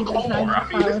apparently he does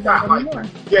not follow that anymore.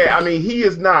 Yeah, I mean, he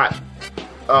is not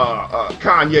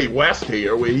Kanye West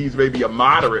here, where he's maybe a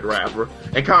moderate rapper,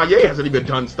 and Kanye hasn't even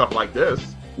done stuff like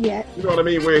this. Yeah. You know what I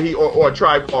mean? Where he or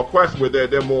Tribe Called Quest, where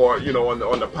they're more,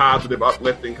 on the positive,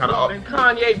 uplifting kind of. And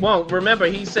Kanye won't. Remember,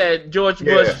 he said George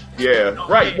Bush. Yeah.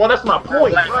 Right. Well, that's my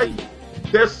point. Right.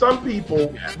 There's some people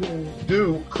who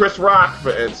do. Chris Rock,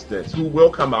 for instance, who will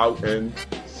come out and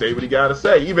say what he got to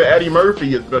say. Even Eddie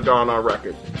Murphy has been gone on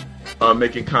record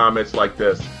making comments like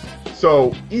this.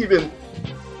 So even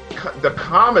the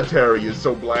commentary is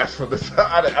so blasphemous.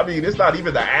 I mean, it's not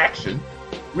even the action.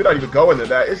 We're not even going to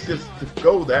that. It's just to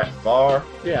go that far.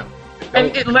 Yeah.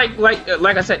 And it,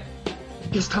 like I said,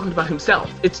 he's talking about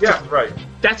himself. It's just, right.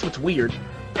 That's what's weird.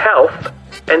 Health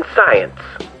and science.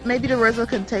 Maybe the RZA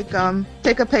can take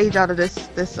a page out of this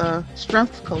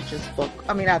strength coach's book.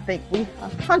 I mean, I think we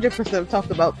 100%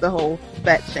 talked about the whole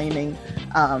fat shaming.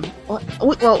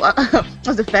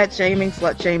 Was it fat shaming,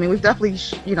 slut shaming? We've definitely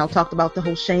talked about the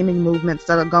whole shaming movements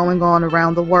that are going on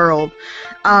around the world.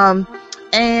 And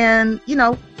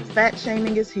fat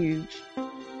shaming is huge.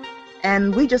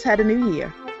 And we just had a new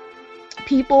year.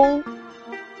 People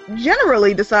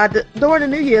generally decide that during the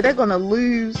new year they're going to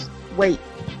lose weight.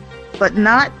 But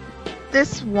not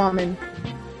this woman.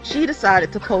 She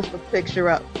decided to post a picture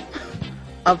up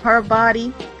of her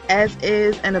body as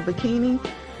is in a bikini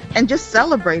and just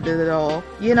celebrated it all,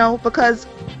 because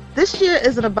this year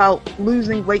isn't about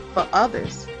losing weight for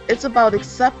others. It's about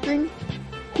accepting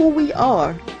who we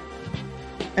are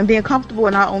and being comfortable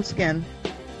in our own skin.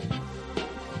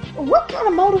 What kind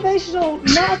of motivational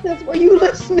nonsense were you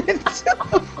listening to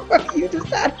before you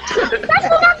decided to? That's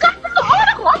what I got from the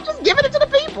article. I'm just giving it to the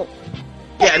people.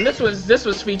 Yeah, and this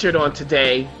was featured on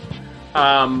Today.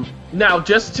 Now,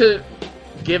 just to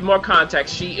give more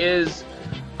context, she is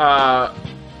a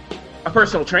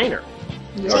personal trainer.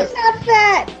 She's not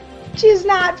fat. She's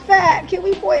not fat. Can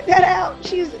we point that out?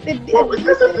 Well,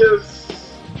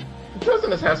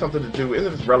 doesn't this have something to do?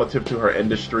 Isn't this relative to her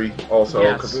industry also?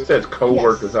 Because it says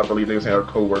co-workers. Yes. I believe they say her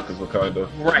co-workers were kind of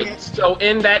right. So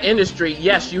in that industry,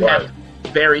 yes, you have to be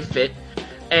very fit,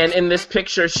 and in this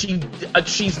picture,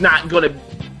 she's not gonna.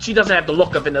 She doesn't have the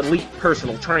look of an elite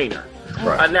personal trainer.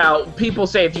 Right. Now, people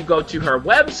say if you go to her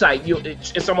website,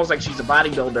 it's almost like she's a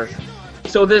bodybuilder.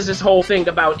 So there's this whole thing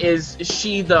about, is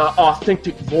she the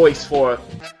authentic voice for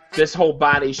this whole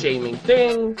body shaming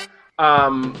thing?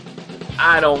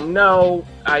 I don't know.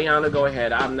 Ayana, go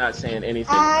ahead. I'm not saying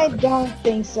anything. I don't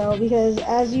think so, because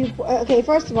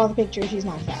first of all, the picture, she's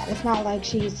not fat. It's not like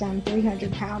she's some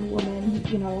 300-pound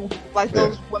woman, like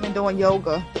those women doing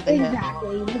yoga.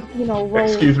 Exactly.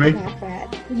 Excuse me? Not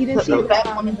fat. You didn't see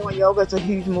that woman doing yoga. It's a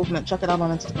huge movement. Check it out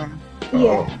on Instagram.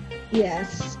 Yeah. Oh.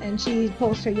 Yes, and she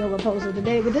posts her yoga pose of the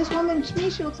day. But this woman, to me,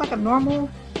 she looks like a normal.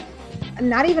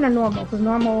 Not even a normal, because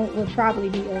normal would probably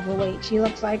be overweight. She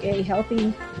looks like a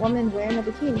healthy woman wearing a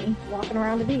bikini, walking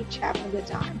around the beach, having a good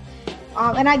time.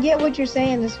 And I get what you're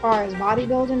saying as far as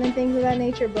bodybuilding and things of that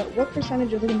nature, but what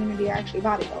percentage of the community are actually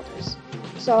bodybuilders?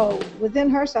 So within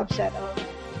her subset of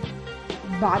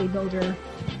bodybuilder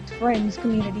friends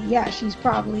community, yeah, she's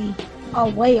probably a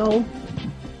whale.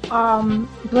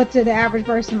 But to the average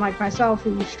person like myself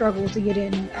who struggles to get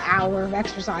in an hour of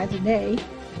exercise a day,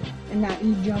 and not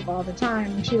eat junk all the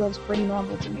time, she looks pretty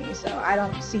normal to me. So I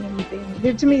don't see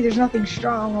anything. To me, there's nothing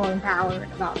strong or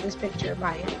empowering about this picture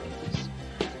by any means.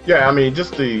 Yeah, I mean,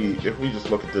 if we just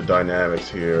look at the dynamics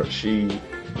here, she,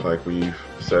 like we've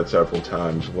said several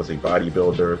times, was a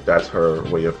bodybuilder. That's her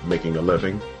way of making a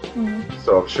living. Mm-hmm.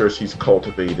 So I'm sure she's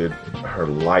cultivated her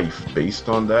life based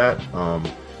on that.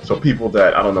 So people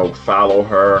that, I don't know, follow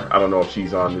her, I don't know if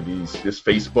she's on this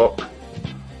Facebook.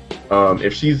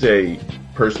 If she's a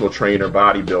personal trainer,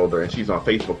 bodybuilder, and she's on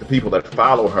Facebook, the people that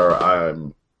follow her,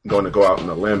 I'm going to go out on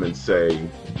a limb and say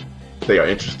they are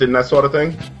interested in that sort of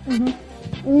thing.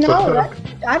 Mm-hmm. No,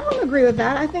 I don't agree with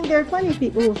that. I think there are plenty of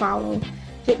people who follow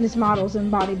fitness models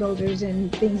and bodybuilders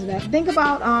and things of that. Think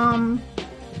about,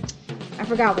 I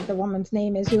forgot what the woman's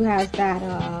name is who has that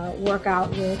workout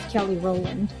with Kelly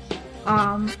Rowland.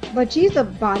 But she's a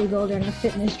bodybuilder and a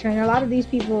fitness trainer. A lot of these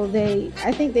people,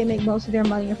 I think they make most of their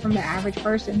money from the average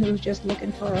person who's just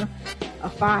looking for a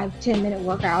 5-10 minute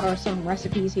workout or some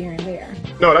recipes here and there.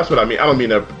 No, that's what I mean. I don't mean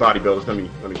they're bodybuilders. Let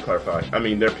me clarify. I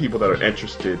mean, they're people that are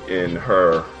interested in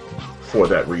her for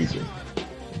that reason.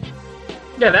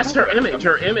 Yeah, that's her image.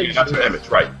 Her image. Yeah, that's her image,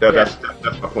 right? That's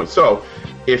my point. So,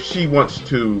 if she wants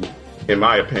to, in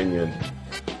my opinion,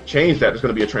 change that, there's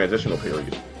going to be a transitional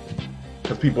period.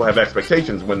 Because people have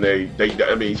expectations when they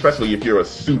I mean, especially if you're a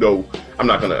as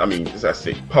I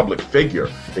say, public figure.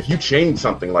 If you change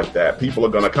something like that, people are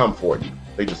going to come for you.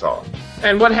 They just are.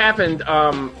 And what happened,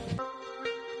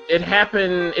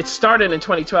 it started in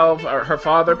 2012. Her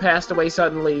father passed away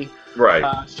suddenly.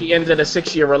 Right. She ended a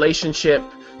 6-year relationship.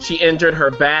 She injured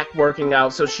her back working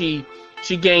out. So she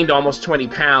gained almost 20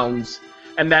 pounds.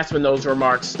 And that's when those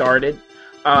remarks started.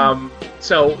 My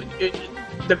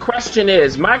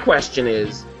question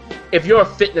is, if you're a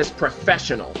fitness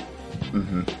professional,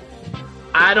 mm-hmm.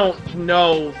 I don't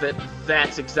know that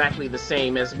that's exactly the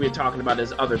same as we're talking about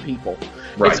as other people.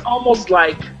 Right. It's almost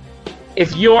like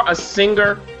if you're a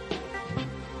singer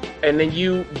and then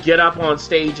you get up on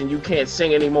stage and you can't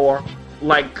sing anymore,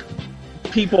 like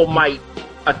people might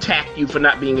attack you for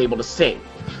not being able to sing.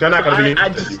 They're not going to be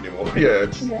interested anymore.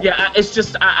 Yeah, it's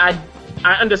just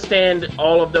I understand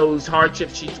all of those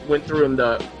hardships she went through and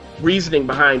the reasoning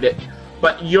behind it,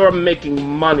 but you're making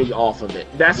money off of it.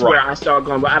 That's right. Where I start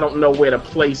going, but I don't know where to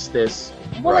place this.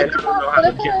 Well,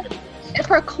 if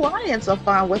her clients are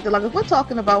fine with it, like if we're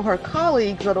talking about her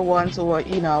colleagues are the ones who are,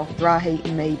 dry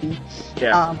hating maybe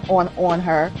on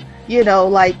her,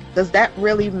 like, does that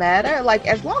really matter? Like,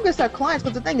 as long as her clients,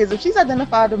 because the thing is, if she's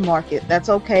identified the market, that's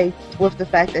okay with the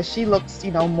fact that she looks,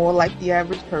 more like the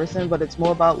average person, but it's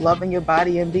more about loving your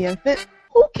body and being fit.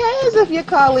 Who cares if your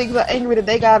colleagues are angry that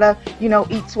they gotta,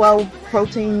 eat 12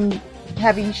 protein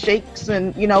heavy shakes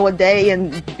and, a day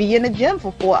and be in the gym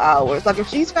for 4 hours? Like, if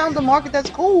she's found the market, that's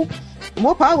cool.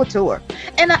 More power to her.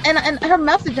 And her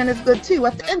messaging is good too.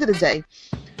 At the end of the day,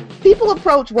 people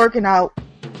approach working out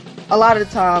a lot of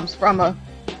the times from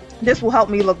this will help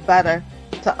me look better.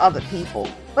 to other people.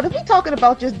 But if we're talking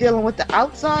about just dealing with the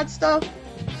outside stuff,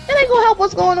 it ain't gonna help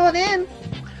what's going on in.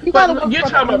 But you're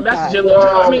talking about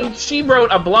messaging. I mean, she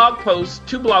wrote a blog post,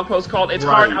 2 blog posts called "It's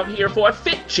Hard Out Here for a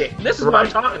Fit Chick." This is what I'm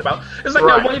talking about. It's like,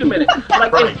 no, wait a minute.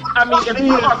 Like, if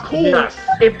you are cool,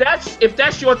 if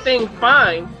that's your thing,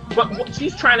 fine. But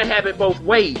she's trying to have it both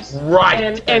ways.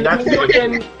 Right. And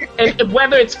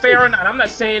whether it's fair or not, I'm not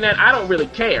saying that. I don't really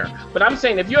care. But I'm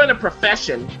saying if you're in a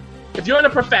profession,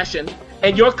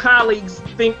 and your colleagues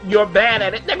think you're bad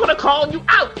at it, they're going to call you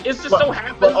out. It's just so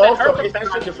happens but that also, her profession.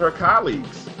 it's not just her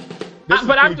colleagues.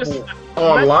 But I'm just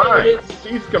online.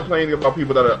 She's complaining about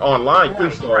people that are online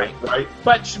too. So, right.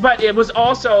 But it was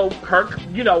also her.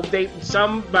 You know,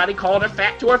 somebody called her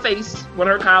fat to her face when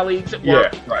her colleagues at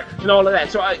work. Yeah, right. And all of that.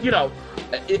 So you know,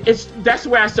 that's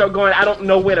where I start going. I don't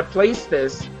know where to place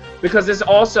this because it's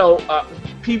also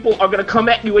people are going to come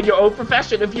at you in your own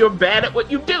profession if you're bad at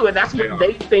what you do, and that's what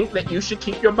they think that you should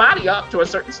keep your body up to a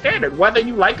certain standard. Whether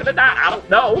you like it or not, I don't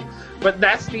know. But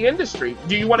that's the industry.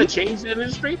 Do you want to change the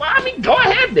industry? Well, I mean, go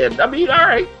ahead then. I mean, all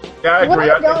right. Yeah, I agree.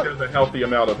 I think there's a healthy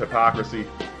amount of hypocrisy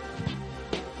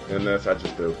in this. I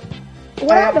just do.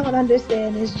 What I don't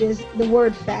understand is just the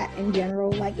word fat in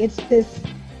general. Like, it's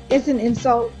an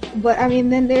insult. But, I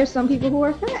mean, then there's some people who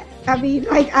are fat. I mean,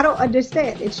 like, I don't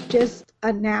understand. It's just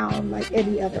a noun like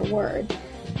any other word.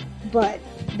 But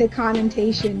the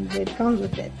connotation that comes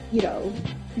with it, you know.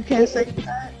 You can't say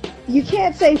fat. You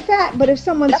can't say fat, but if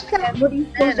someone's fat, what are you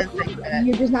supposed to call them?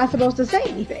 You're just not supposed to say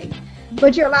anything.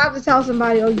 But you're allowed to tell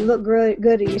somebody, oh, you look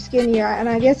good or you're skinnier. And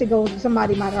I guess it goes,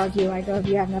 somebody might argue, like, oh, if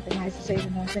you have nothing nice to say,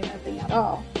 then don't say nothing at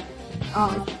all.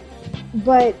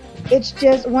 But it's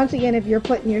just, once again, if you're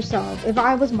putting yourself, if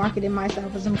I was marketing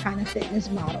myself as some kind of fitness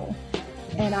model,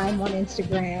 and I'm on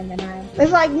Instagram, and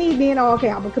it's like me being, oh, okay,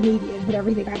 I'm a comedian, but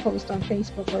everything I post on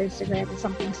Facebook or Instagram is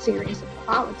something serious about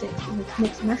politics, and it's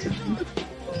mixed messaging.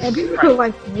 And people are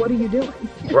like, what are you doing?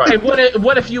 Right. And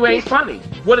what if you ain't funny?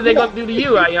 What are they going to do to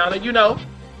you, Ayana? You know?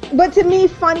 But to me,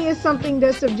 funny is something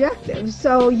that's subjective.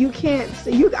 So you can't,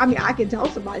 I mean, I can tell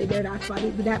somebody they're not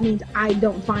funny, but that means I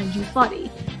don't find you funny.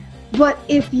 But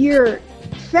if you're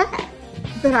fat,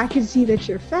 then I can see that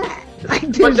you're fat.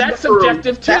 Like, but that's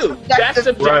subjective too. That's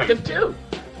subjective too.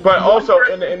 But also,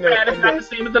 fat is not the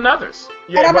same as others.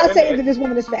 Yeah, and I'm not saying that this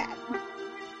woman is fat.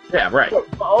 Yeah, right.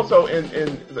 But also,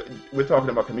 we're talking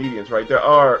about comedians, right? There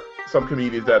are some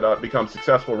comedians that become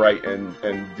successful, right? And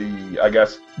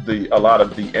a lot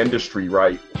of the industry,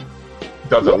 right,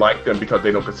 doesn't like them because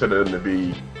they don't consider them to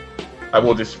be,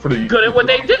 good at what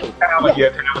they do.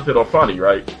 Talented or funny,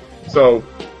 right? So,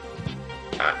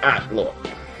 look.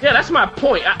 Yeah, that's my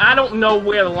point. I don't know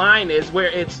where the line is, where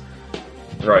it's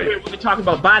right. We're talking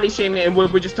about body shaming, and we're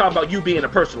just talking about you being a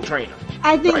personal trainer.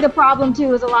 I think the problem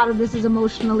too is a lot of this is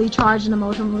emotionally charged and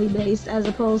emotionally based, as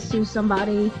opposed to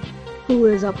somebody who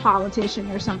is a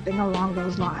politician or something along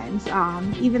those lines.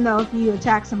 Even though if you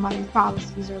attack somebody's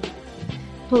policies or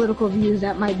political views,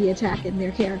 that might be attacking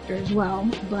their character as well.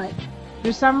 But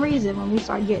for some reason, when we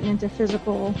start getting into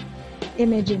physical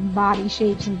image and body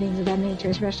shapes and things of that nature,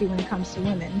 especially when it comes to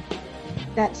women,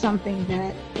 that's something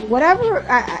that, whatever,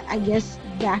 I guess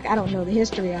back, I don't know the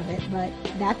history of it, but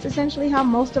that's essentially how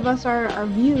most of us are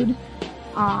viewed.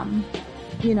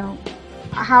 You know,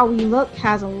 how we look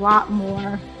has a lot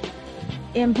more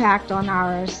impact on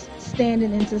our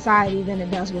standing in society than it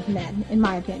does with men, in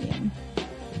my opinion.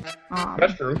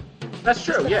 That's true. That's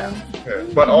true, yeah.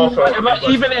 But also,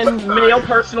 even in male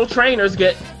personal trainers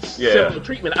get similar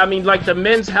treatment. I mean, like the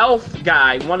Men's Health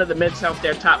guy, one of the Men's Health,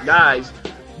 their top guys,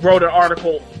 wrote an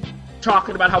article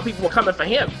talking about how people were coming for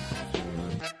him.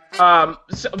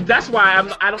 So that's why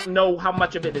I don't know how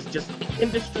much of it is just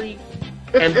industry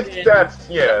and that's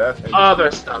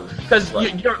other stuff. Because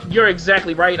you're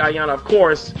exactly right, Ayana. Of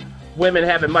course, women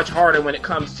have it much harder when it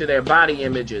comes to their body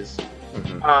images.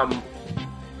 Mm-hmm.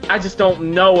 I just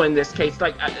don't know in this case.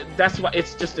 Like that's why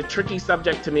it's just a tricky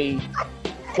subject to me.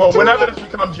 Well, whenever this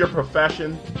becomes your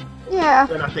profession,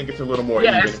 then I think it's a little more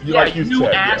even.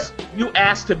 You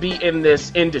asked to be in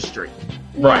this industry.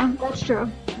 Yeah, right. That's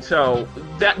true. So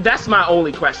that's my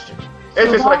only question.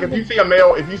 It's just like if you see a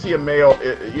male,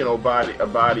 you know, a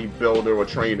bodybuilder or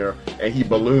trainer, and he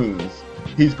balloons,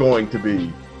 he's going to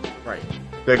be right.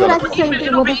 They're going to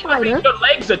your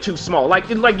legs are too small. Like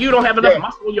you don't have enough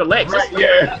muscle in your legs. Right.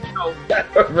 Yeah.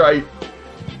 Right.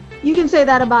 You can say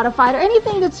that about a fighter.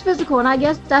 Anything that's physical, and I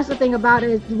guess that's the thing about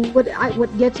it.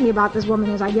 What gets me about this woman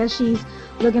is I guess she's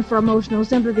looking for emotional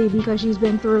sympathy because she's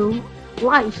been through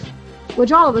life,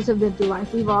 which all of us have been through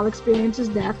life. We've all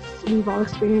experienced deaths. We've all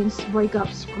experienced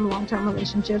breakups from long-term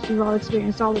relationships. We've all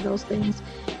experienced all of those things,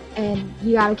 and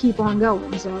you got to keep on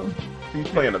going. So She's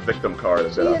playing a victim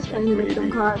card. She is playing the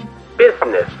victim card.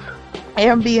 Business.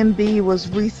 Airbnb was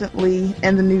recently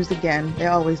in the news again.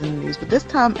 They're always in the news, but this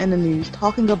time in the news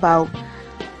talking about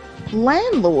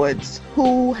landlords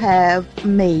who have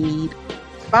made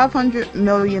 $500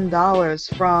 million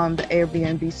from the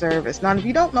Airbnb service. Now, if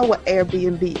you don't know what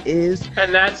Airbnb is,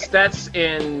 and that's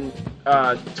in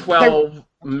 12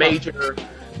 major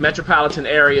metropolitan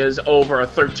areas over a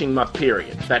 13-month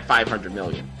period. That $500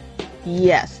 million.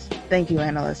 Yes, thank you,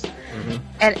 analyst. Mm-hmm.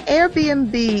 And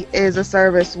Airbnb is a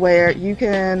service where you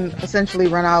can essentially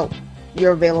rent out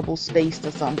your available space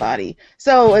to somebody.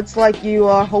 So it's like you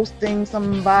are hosting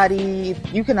somebody.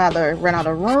 You can either rent out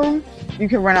a room, you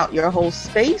can rent out your whole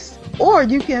space, or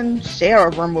you can share a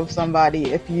room with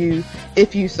somebody if you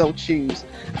so choose.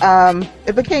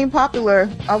 It became popular,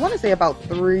 I want to say about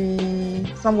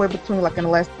somewhere between like in the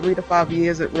last 3 to 5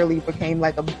 years. It really became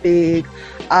like a big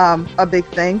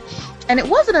thing. And it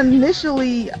wasn't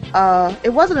initially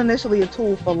a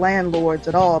tool for landlords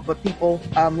at all, but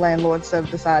landlords have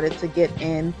decided to get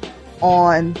in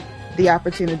on the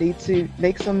opportunity to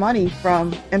make some money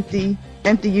from empty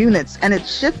units, and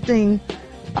it's shifting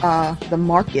the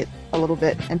market a little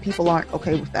bit, and people aren't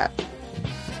okay with that.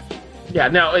 Yeah.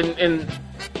 Now, in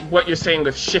what you're saying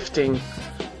with shifting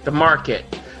the market,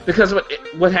 because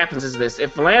what happens is this: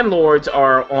 if landlords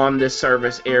are on this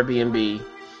service, Airbnb,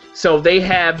 so they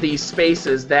have these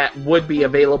spaces that would be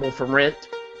available for rent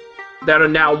that are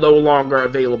now no longer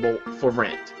available for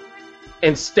rent.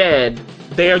 Instead,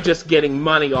 they're just getting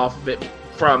money off of it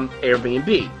from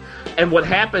Airbnb. And what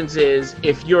happens is,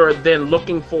 if you're then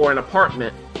looking for an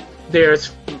apartment,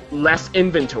 there's less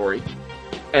inventory,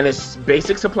 and it's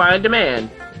basic supply and demand.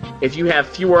 If you have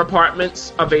fewer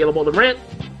apartments available to rent,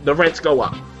 the rents go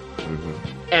up. Mm-hmm.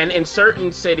 And in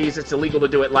certain cities, it's illegal to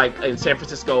do it. Like in San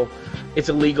Francisco, it's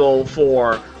illegal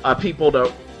for people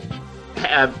to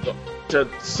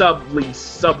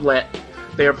sublet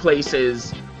their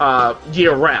places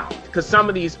year round, because some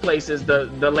of these places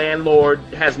the landlord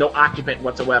has no occupant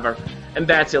whatsoever, and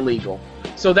that's illegal.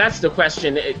 So that's the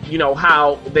question,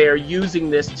 how they're using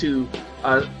this to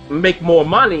make more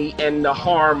money and to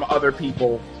harm other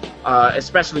people,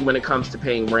 especially when it comes to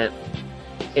paying rent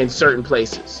in certain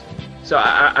places. So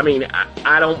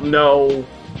I don't know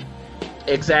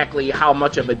exactly how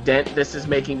much of a dent this is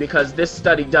making, because this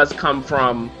study does come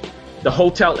from the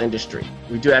hotel industry.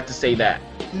 We do have to say that.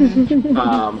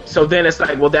 So then it's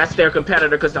like, well, that's their competitor,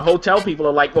 because the hotel people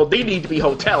are like, well, they need to be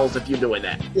hotels if you're doing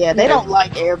that. Yeah, they don't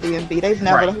like Airbnb. They've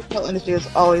never, right. The hotel industry has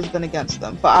always been against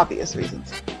them for obvious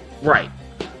reasons. Right.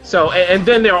 So, and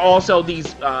then there are also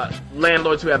these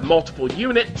landlords who have multiple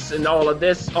units and all of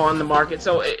this on the market.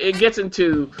 So it gets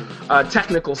into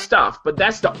technical stuff, but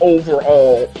that's the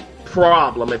overall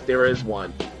problem, if there is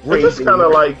one. Is this kind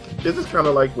of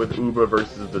like with Uber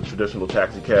versus the traditional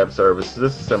taxi cab service?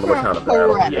 This is similar kind of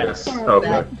battle. Yes.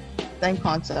 Okay. Same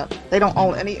concept. They don't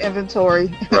own any inventory.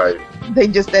 Right. They're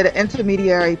the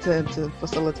intermediary to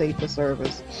facilitate the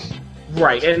service.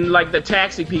 Right, and like the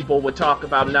taxi people would talk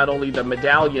about not only the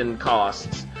medallion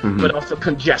costs, mm-hmm. but also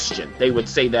congestion. They would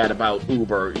say that about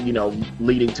Uber,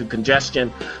 leading to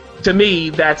congestion. To me,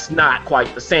 that's not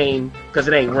quite the same, because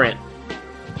it ain't rent.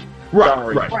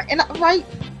 Right.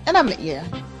 And I mean, yeah.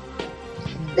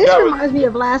 This reminds me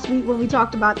of last week when we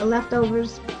talked about the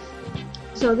leftovers.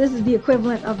 So this is the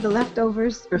equivalent of the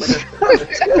leftovers. We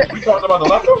talked about the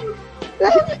leftovers?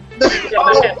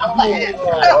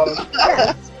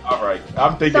 Yes. All right.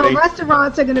 I'm thinking. So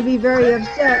restaurants are going to be very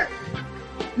upset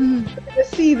to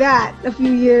see that a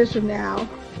few years from now,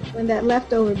 when that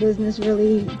leftover business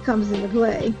really comes into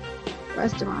play.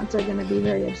 Restaurants are going to be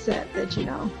very upset that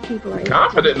people are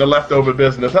confident in the leftover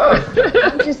business, huh?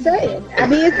 I'm just saying. I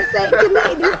mean, it's the same to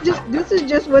me. This is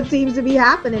just what seems to be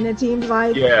happening. It seems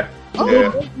like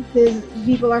businesses,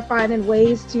 people are finding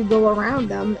ways to go around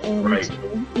them and right.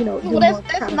 There's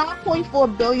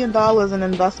 $9.4 billion in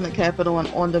investment capital in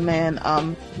on-demand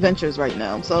ventures right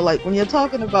now. So like when you're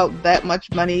talking about that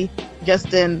much money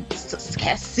just in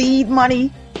seed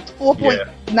money,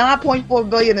 9.4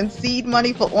 billion in seed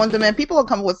money for on-demand. People are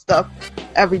coming with stuff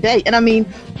every day. And I mean,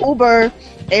 Uber,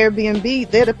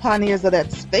 Airbnb, they're the pioneers of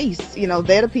that space.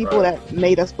 They're the people that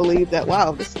made us believe that,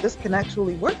 wow, this can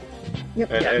actually work.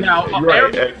 Yep. Now,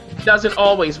 Airbnb doesn't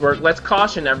always work. Let's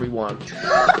caution everyone.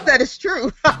 That is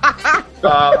true.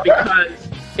 Because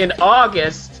in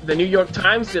August, the New York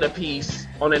Times did a piece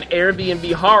on an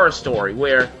Airbnb horror story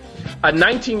where a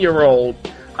 19-year-old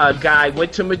guy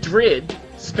went to Madrid,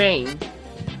 Spain,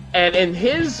 and in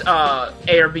his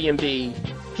Airbnb,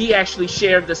 he actually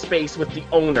shared the space with the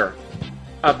owner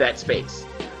of that space.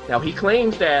 Now, he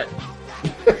claims that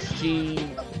she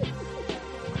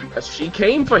She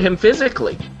came for him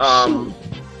physically.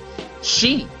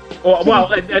 She.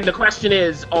 Well, and the question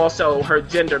is also her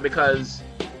gender, because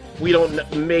we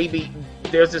don't, maybe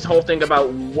there's this whole thing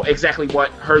about exactly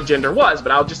what her gender was,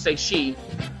 but I'll just say she.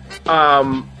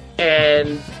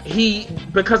 And he,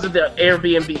 because of the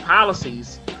Airbnb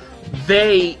policies,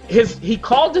 he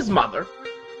called his mother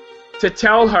to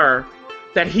tell her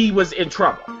that he was in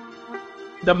trouble.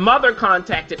 The mother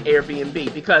contacted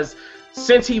Airbnb because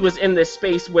since he was in this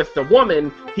space with the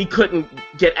woman, he couldn't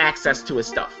get access to his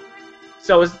stuff.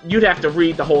 So you'd have to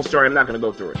read the whole story. I'm not going to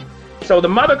go through it. So the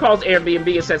mother calls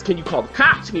Airbnb and says, can you call the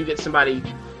cops? Can you get somebody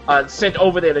sent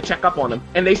over there to check up on him?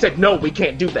 And they said, no, we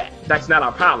can't do that. That's not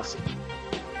our policy.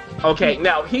 Okay,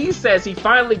 now he says he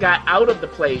finally got out of the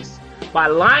place by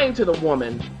lying to the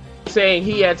woman, saying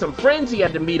he had some friends he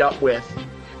had to meet up with,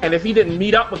 and if he didn't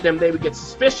meet up with them, they would get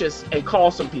suspicious and call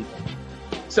some people.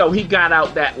 So he got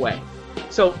out that way.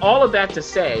 So all of that to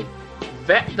say,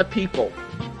 vet the people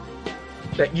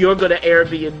that you're going to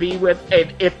Airbnb with,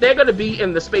 and if they're going to be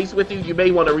in the space with you, you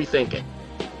may want to rethink it.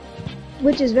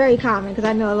 Which is very common, because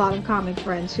I know a lot of comic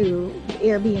friends who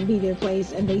Airbnb their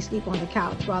place and they sleep on the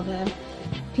couch while the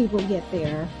people get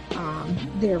their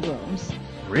rooms.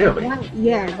 Really?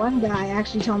 One guy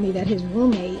actually told me that his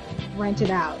roommate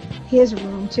rented out his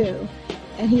room too,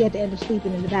 and he had to end up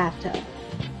sleeping in the bathtub.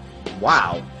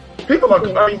 Wow. People are,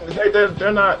 I mean,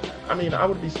 they're not, I mean, I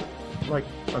would be, like,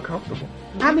 uncomfortable.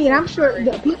 I mean, I'm sure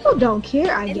the people don't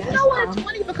care, I guess. You know what? It's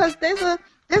funny because there's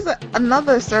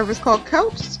another service called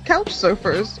Couch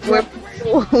Surfers, where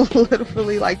people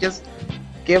literally, like, just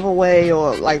give away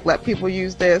or, like, let people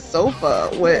use their sofa.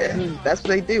 That's what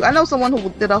they do. I know someone who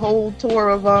did a whole tour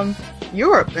of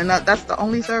Europe, and that's the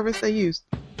only service they used.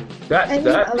 That is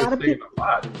saying a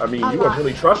lot. I mean, you are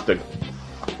really trusting.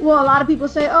 Well, a lot of people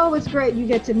say, oh, it's great. You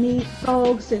get to meet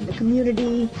folks in the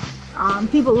community.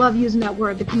 People love using that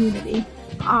word, the community.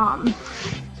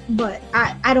 But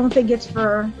I don't think it's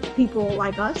for people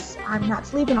like us. I'm not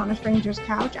sleeping on a stranger's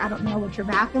couch. I don't know what your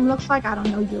bathroom looks like. I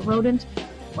don't know your rodent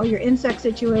or your insect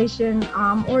situation,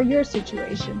 or your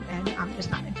situation, and I'm just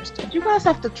not interested. You guys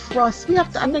have to trust. I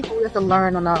think we have to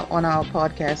learn on our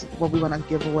podcast what we want to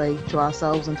give away to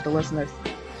ourselves and to the listeners.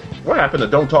 What happened to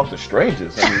don't talk to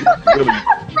strangers? I mean, really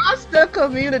trust the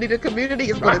community. The community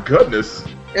is my goodness.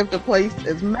 If the place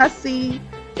is messy,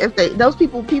 those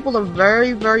people are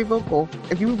very, very vocal.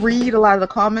 If you read a lot of the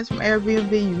comments from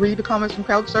Airbnb, you read the comments from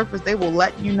Couchsurfers, they will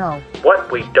let you know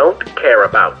what we don't care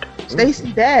about.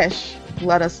 Stacey Dash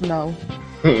let us know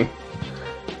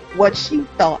what she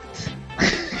thought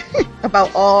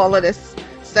about all of this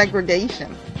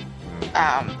segregation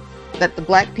that the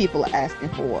black people are asking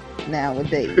for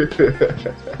nowadays.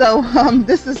 So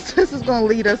this is going to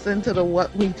lead us into the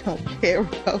what we don't care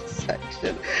about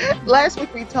section. Last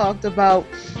week we talked about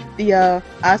the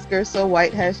Oscar So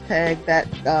White hashtag that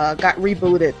got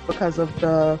rebooted because of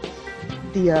the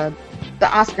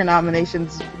Oscar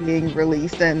nominations being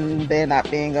released and there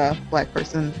not being a black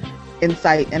person in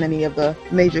sight in any of the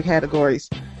major categories.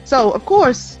 So of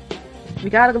course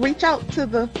we gotta reach out to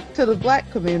the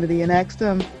black community and ask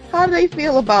them how do they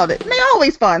feel about it. And they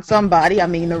always find somebody. I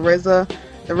mean, the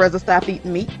RZA Stop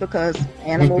Eating Meat because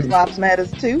animals' lives matters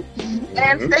too.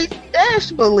 And Stacey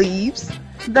Dash believes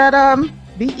that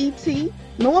BET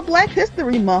nor Black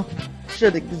History Month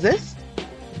should exist.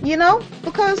 You know,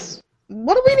 because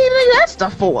what do we need any of that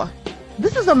stuff for?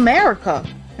 This is America,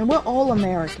 and we're all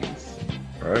Americans.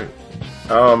 Right.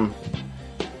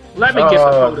 Let me get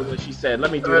the quote of what she said.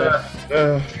 Let me do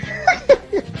that.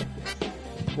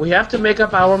 We have to make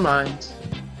up our minds.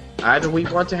 Either we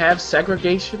want to have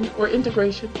segregation or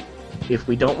integration. If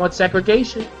we don't want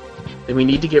segregation, then we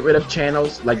need to get rid of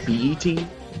channels like BET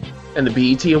and the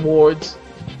BET Awards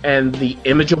and the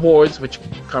Image Awards, which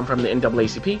come from the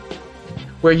NAACP,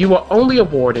 where you are only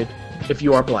awarded if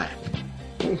you are black.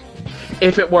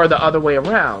 If it were the other way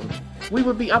around, we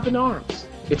would be up in arms.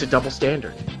 It's a double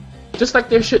standard. Just like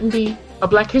there shouldn't be a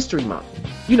Black History Month.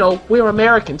 You know, we're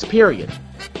Americans, period.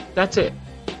 That's it.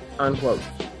 Unquote.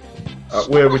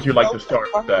 Where would you like to start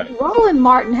with that? Roland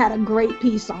Martin had a great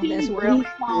piece on this where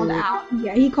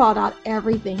he called out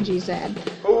everything she said.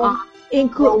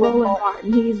 Include Roland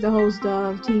Martin. He's the host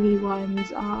of TV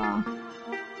One's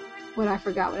I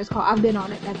forgot what it's called. I've been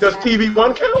on it. Does TV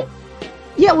One count?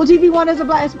 Yeah, well, TV One is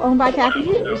owned by Kathy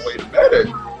Hughes. Wait a minute.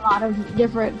 A lot of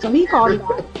different. So he called it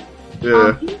out.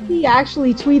 Yeah. He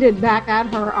actually tweeted back at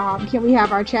her, can we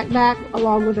have our check back,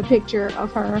 along with a picture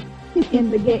of her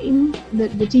in the game, the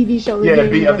TV show. Yeah, I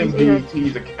think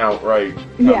BET's account, right?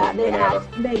 Yeah,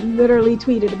 they literally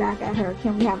tweeted back at her,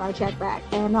 can we have our check back?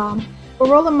 And But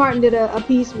Roland Martin did a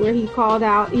piece where he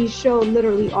showed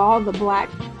literally all the black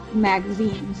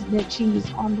magazines that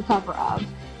she's on the cover of.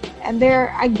 And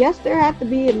I guess there had to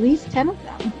be at least 10 of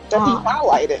them. That he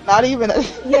highlighted, not even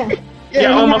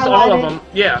Yeah, almost all of them.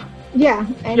 Yeah. Yeah,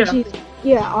 and she's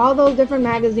all those different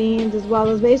magazines, as well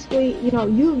as basically,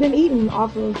 you've been eating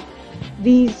off of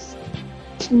these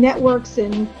networks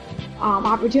and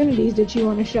opportunities that you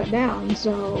want to shut down.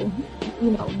 So,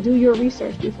 do your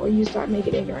research before you start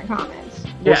making ignorant comments.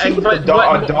 Yeah, well, she's a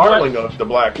darling of the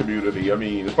black community. I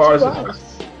mean, as far as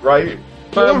right.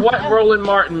 But what Roland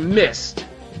Martin missed,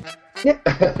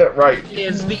 right,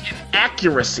 is the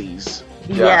inaccuracies.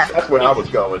 Yeah, that's where I was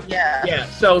going. Yeah.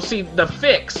 So see, The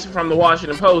Fix from the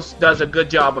Washington Post does a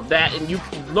good job of that, and you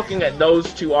looking at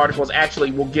those two articles actually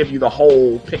will give you the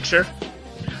whole picture.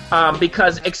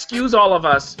 Because excuse all of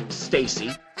us,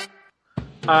 Stacey.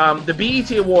 The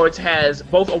BET Awards has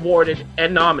both awarded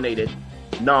and nominated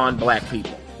non-black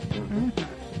people,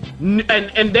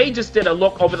 and they just did a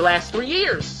look over the last 3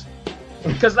 years.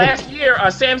 Because last year,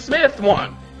 Sam Smith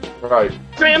won. Right.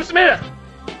 Sam Smith.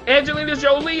 Angelina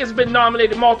Jolie has been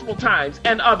nominated multiple times,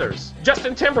 and others.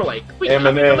 Justin Timberlake.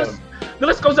 Eminem. The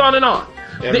list goes on and on.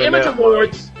 Eminem. The Image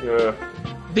Awards. Yeah.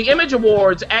 The Image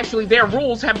Awards, actually, their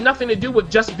rules have nothing to do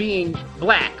with just being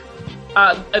black.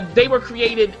 They were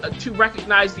created to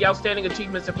recognize the outstanding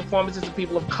achievements and performances of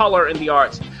people of color in the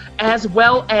arts, as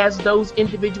well as those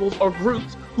individuals or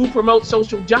groups who promote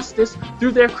social justice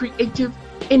through their creative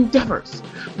endeavors.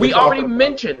 We already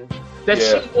mentioned that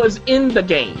she was in the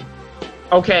game.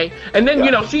 Okay, and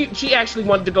then she actually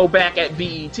wanted to go back at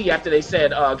BET after they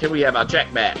said, "Can we have our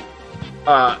check back?"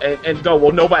 And go,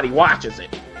 "Well, nobody watches it."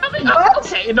 I mean,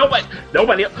 okay,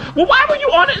 nobody. Well, why were you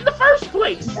on it in the first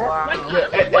place?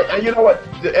 And you know what?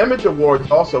 The Image Awards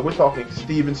also. We're talking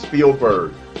Steven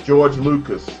Spielberg, George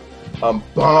Lucas,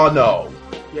 Bono.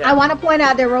 Yeah. I want to point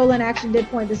out that Roland actually did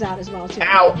point this out as well, too.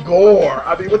 Al Gore.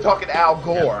 I mean, we're talking Al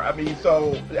Gore. I mean,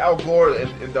 so Al Gore in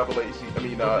NAACP, I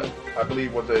mean, I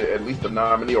believe was at least a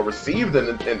nominee or received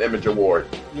an Image Award.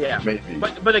 Yeah. Maybe.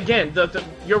 But again,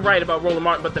 you're right about Roland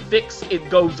Martin, but The Fix, it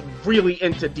goes really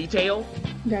into detail.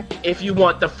 Okay. If you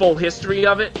want the full history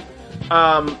of it.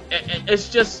 It's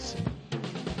just,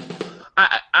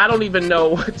 I don't even know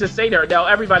what to say to her. Now,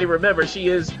 everybody remember, she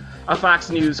is a Fox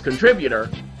News contributor,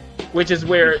 which is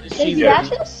where she's...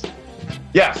 Yes.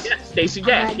 Yes, Stacey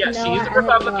Dash. Yes, she's a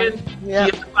Republican. She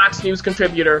is a Fox News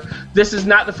contributor. This is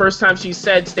not the first time she's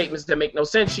said statements that make no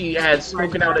sense. She has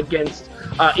spoken out against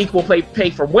equal pay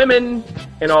for women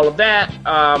and all of that.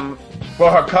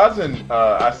 Well, her cousin,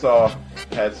 I saw,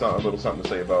 had a little something to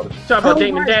say about it. Talking about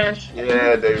Damon Dash?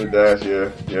 Yeah, Damon Dash,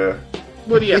 yeah.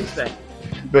 What do you have to say?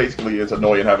 Basically, it's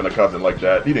annoying having a cousin like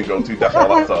that. He didn't go too, that's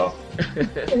all I saw.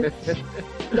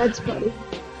 That's funny.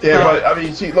 Yeah, but I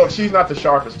mean, she's not the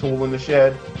sharpest tool in the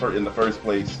shed in the first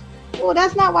place. Well,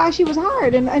 that's not why she was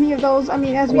hired in any of those. I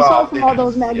mean, as we saw from all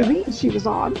those magazines she was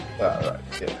on. Right,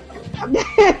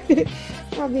 yeah.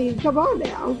 I mean, come on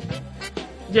now.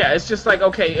 Yeah, it's just like,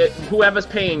 okay, whoever's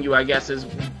paying you, I guess, is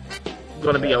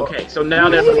going to be okay. So now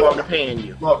they're no longer paying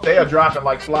you. Look, they are dropping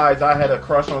like flies. I had a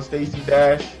crush on Stacey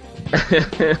Dash.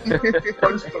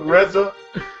 Prince the RZA.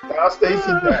 Now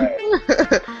Stacey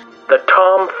Dash. The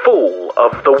Tom Fool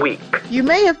of the Week. You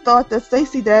may have thought that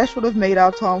Stacey Dash would have made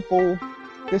our Tom Fool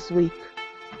this week.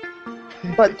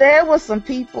 But there were some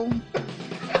people.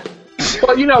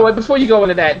 Well, you know what? Before you go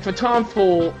into that, for Tom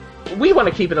Fool, we want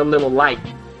to keep it a little light.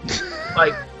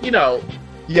 Like,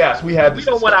 Yes, we had. We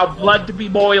don't want our blood to be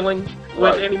boiling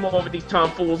with any more of these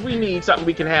Tom Fools. We need something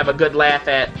we can have a good laugh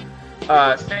at.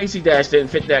 Stacey Dash didn't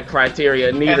fit that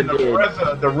criteria, neither did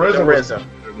the RZA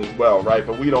as well, right?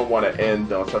 But we don't want to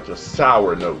end on such a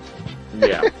sour note.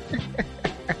 Yeah.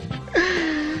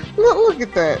 Look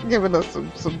at that, giving us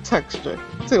some texture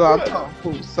to our Tom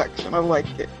Fool section. I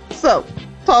like it. So,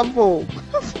 Tom Fool.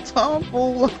 Tom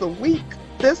Fool of the week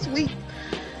this week.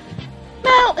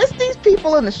 Now, it's these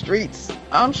people in the streets.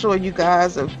 I'm sure you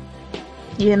guys have,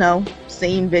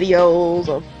 seen videos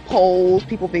of polls,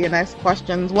 people being asked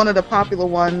questions. One of the popular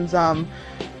ones a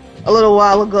little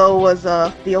while ago was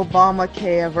the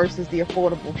Obamacare versus the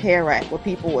Affordable Care Act, where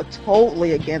people were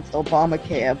totally against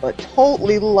Obamacare, but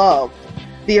totally loved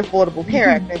the Affordable Care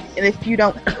Act. And if you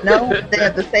don't know, they're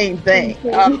the same thing.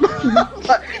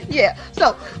 But yeah,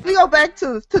 so we go back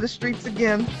to the streets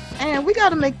again, and we got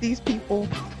to make these people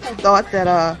who thought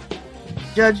that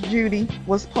Judge Judy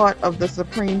was part of the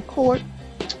Supreme Court,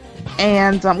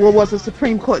 and was a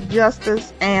Supreme Court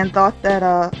justice, and thought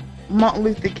that Martin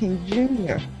Luther King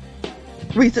Jr.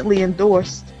 recently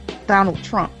endorsed Donald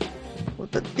Trump.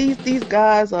 These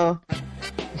guys are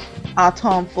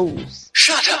Tom Fools.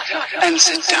 Shut up and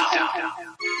sit down.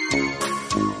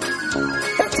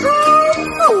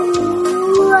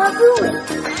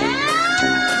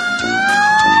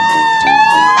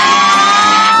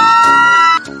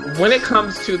 When it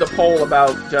comes to the poll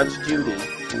about Judge Judy,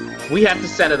 we have to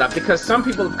set it up because some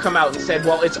people have come out and said,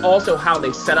 well, it's also how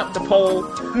they set up the poll.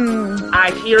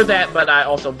 I hear that, but I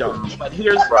also don't. But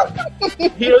here's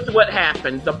what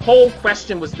happened. The poll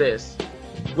question was this: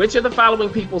 which of the following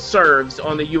people serves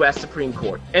on the U.S. Supreme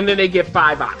Court? And then they give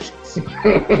 5 options.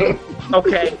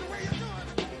 Okay.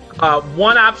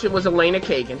 One option was Elena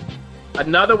Kagan.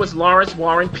 Another was Lawrence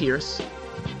Warren Pierce,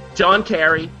 John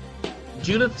Kerry,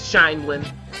 Judith Sheindlin,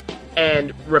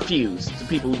 and refused, the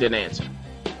people who didn't answer.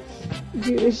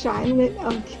 Judith Sheindlin,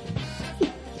 okay.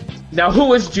 Now,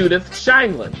 who is Judith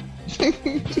Sheindlin? She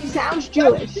sounds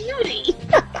Jewish. Judy.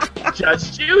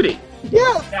 Judge Judy.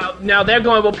 Yes. Now they're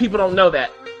going, well, people don't know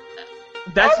that.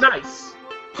 That's nice.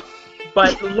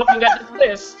 But looking at this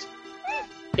list,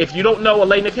 if you don't know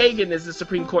Elena Kagan is the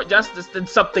Supreme Court Justice, then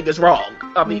something is wrong.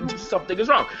 I mean, something is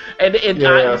wrong. And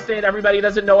I understand everybody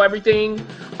doesn't know everything.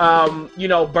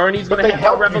 Bernie's going to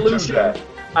have a revolution.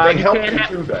 They help you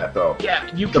do that, though. Yeah,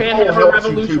 you can't have a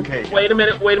revolution. Wait a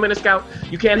minute, Scout.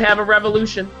 You can't have a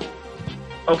revolution,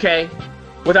 okay,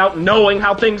 without knowing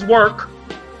how things work.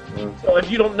 So if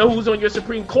you don't know who's on your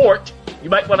Supreme Court, you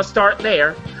might want to start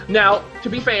there. Now, to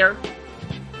be fair,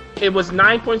 it was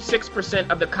 9.6%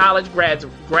 of the college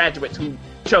graduates who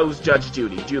chose Judge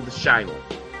Judy, Judith Sheindlin.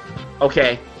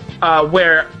 Okay,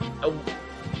 where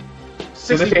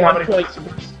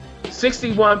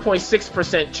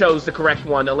 61.6% chose the correct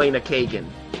one, Elena Kagan. Did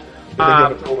they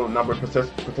give a total number of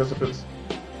participants?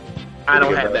 I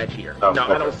don't have that here. No, okay.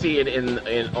 I don't see it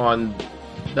on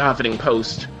the Huffington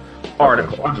Post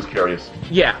article. Okay. I'm just curious.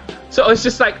 Yeah. So it's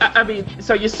just like, I mean,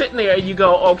 so you're sitting there and you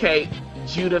go, okay,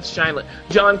 Judith Sheindlin.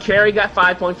 John Kerry got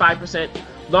 5.5%.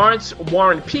 Lawrence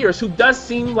Warren Pierce, who does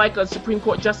seem like a Supreme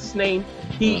Court justice name,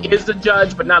 he is a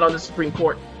judge, but not on the Supreme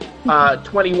Court,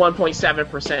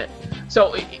 21.7%.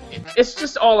 So it's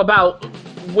just all about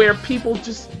where people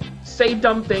just say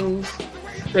dumb things,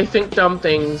 they think dumb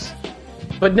things.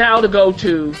 But now to go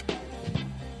to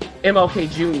MLK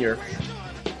Jr.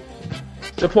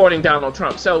 supporting Donald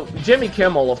Trump. So Jimmy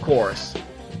Kimmel, of course,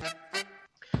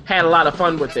 had a lot of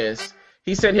fun with this.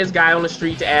 He sent his guy on the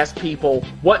street to ask people,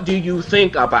 what do you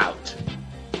think about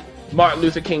Martin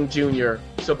Luther King Jr.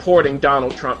 supporting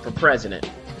Donald Trump for president?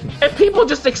 And people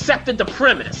just accepted the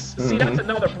premise. See, that's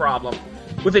another problem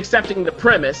with accepting the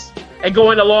premise and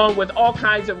going along with all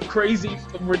kinds of crazy,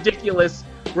 ridiculous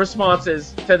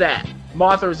responses to that.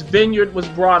 Martha's Vineyard was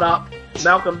brought up.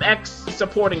 Malcolm X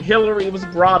supporting Hillary was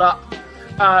brought up.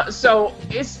 So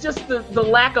it's just the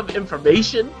lack of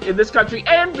information in this country,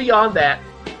 and beyond that,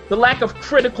 the lack of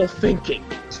critical thinking.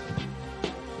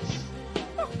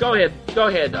 Go ahead,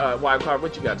 Wildcard.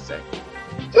 What you got to say?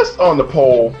 Just on the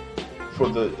poll for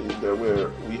the where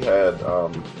we had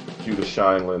Judith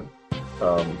Sheindlin,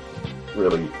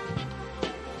 really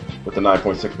with the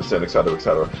 9.6%, et cetera, et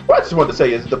cetera. What I just want to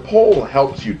say is the poll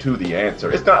helps you to the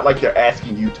answer. It's not like they're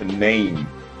asking you to name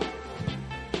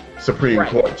Supreme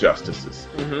Court justices.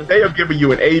 They have given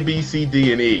you an A, B, C,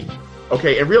 D, and E.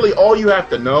 Okay, and really all you have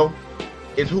to know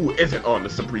is who isn't on the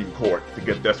Supreme Court to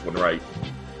get this one right.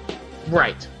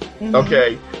 Right.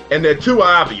 Okay, and there are 2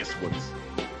 obvious ones.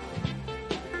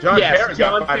 John Kerry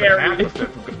got 5.5%,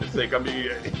 for goodness sake. I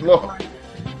mean, look.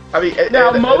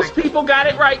 Now, most people got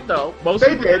it right, though.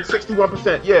 They did,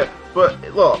 61%, yeah. But,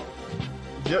 look,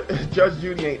 Judge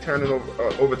Judy ain't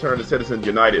overturning the Citizens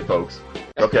United, folks.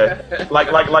 Okay? like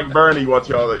Bernie wants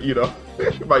y'all to,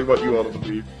 might want you all to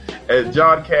believe. And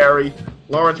John Kerry,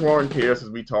 Lawrence Warren Pierce, as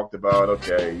we talked about,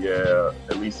 okay, yeah,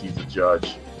 at least he's a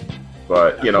judge.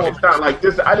 But, it's not like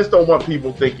this. I just don't want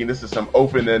people thinking this is some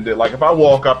open-ended, like if I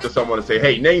walk up to someone and say,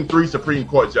 hey, name 3 Supreme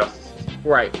Court justices.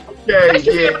 Right. Okay, they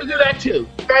should be able to do that, too.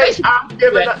 Okay,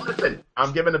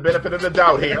 I'm giving the benefit of the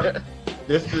doubt here.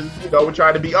 This is, we're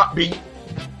trying to be upbeat.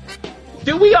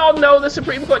 Do we all know the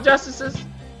Supreme Court justices?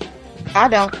 I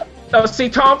don't. Oh, see,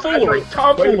 tomfoolery. Wait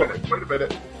a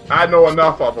minute. I know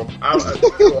enough of them. I know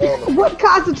all of them. What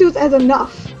constitutes as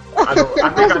enough? I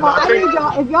First of all, I need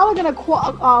y'all. If y'all are gonna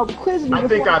quiz me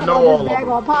before I come on this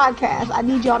daggone podcast, I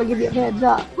need y'all to give me a heads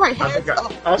up. Right, heads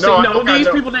up. These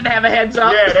people didn't have a heads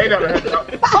up. Yeah, they never had heads up.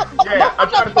 Yeah, I'm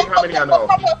trying to think how many I know.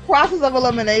 Process of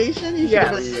elimination.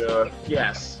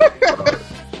 Yes.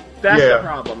 That's the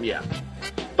problem. Yeah.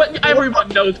 But everyone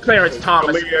knows Clarence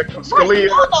Thomas. Scalia,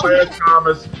 Clarence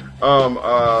Thomas.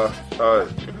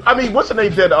 I mean, what's the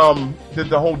name did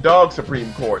the whole Doug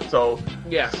Supreme Court? So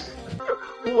yes.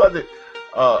 Who was it?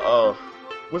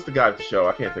 What's the guy at the show?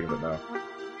 I can't think of it now.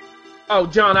 Oh,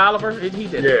 John Oliver. He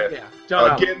did it. Yeah. Yeah.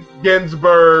 John Oliver.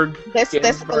 Ginsburg. That's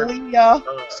Ginsburg. Scalia.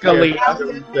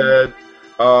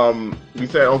 Scalia. We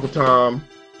said Uncle Tom.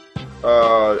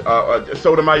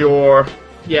 Sotomayor.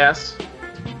 Yes.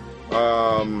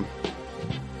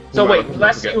 So wait,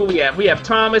 let's see who we have. We have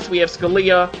Thomas. We have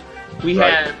Scalia. We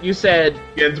have. You said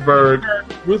Ginsburg.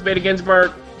 Ruth Bader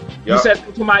Ginsburg. Yep. You said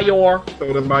Sotomayor.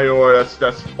 Sotomayor.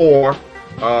 That's 4.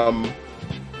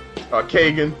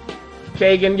 Kagan.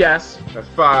 Kagan. Yes. That's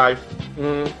 5.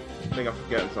 Mm. I think I'm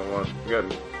forgetting someone.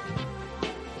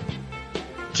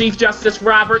 Chief Justice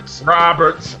Roberts.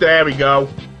 There we go.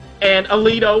 And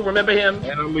Alito. Remember him? And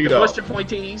The Alito. Bush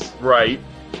appointees. Right.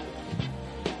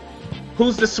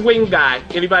 Who's the swing guy?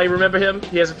 Anybody remember him?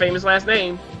 He has a famous last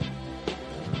name.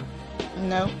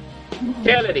 No,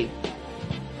 Kennedy.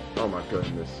 Oh my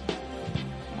goodness.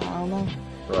 I don't know.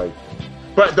 Right.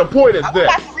 But the point is I this. would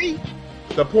like to read.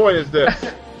 The point is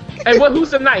this. And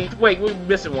who's the ninth? Wait, we're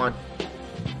missing one.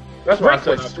 That's why I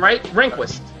said Rehnquist, right?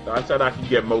 Rehnquist. I said I could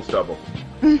get most of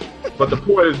them. But the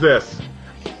point is this.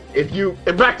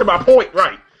 And back to my point,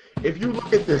 right. If you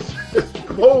look at this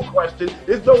poll question,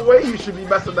 there's no way you should be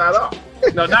messing that up.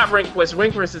 No, not Rehnquist.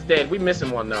 Rehnquist is dead. We're missing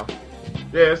one, though.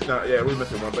 Yeah, it's not. Yeah, we're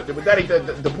missing one. But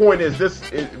the point is, this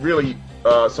really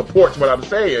supports what I'm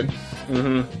saying.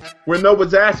 Mm-hmm. When no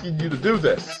one's asking you to do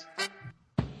this,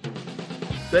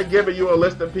 they're giving you a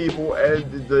list of people,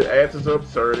 and the answers are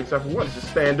absurd, except for one. It's just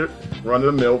standard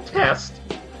run-of-the-mill test.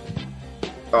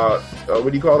 What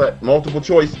do you call that? Multiple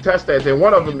choice test answer. And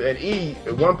one of them, an E,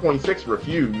 1.6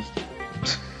 refused.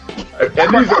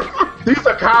 And these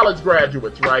are college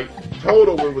graduates, right?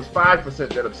 Total, it was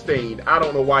 5% that abstained. I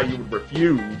don't know why you would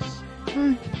refuse.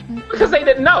 Because they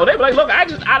didn't know. They were like, look, I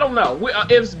don't know.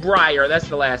 It's Breyer. That's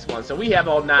the last one. So we have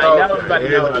all 9. Now everybody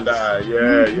knows.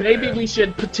 Yeah. Maybe we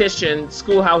should petition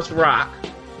Schoolhouse Rock.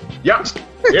 Yep. To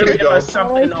Here we give go. us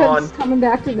something on. Coming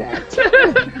back to that.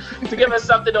 To give us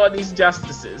something on these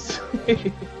justices.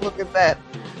 Look at that.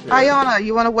 Ayana,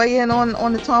 you want to weigh in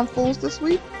on the tomfools this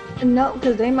week? No,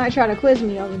 because they might try to quiz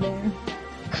me over there.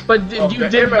 But you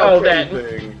did know that.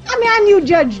 Thing. I mean, I knew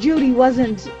Judge Judy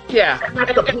wasn't. Yeah.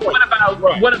 That's the And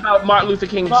point. what about Martin Luther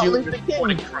King Martin Jr. Luther King.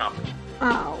 supporting Trump?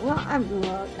 Oh well,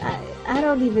 I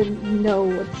don't even know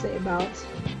what to say about.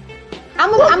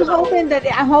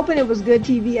 I'm hoping it was good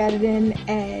TV editing,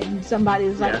 and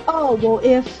somebody's like, Yeah. oh well,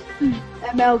 if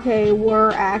MLK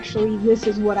were actually, this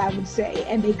is what I would say,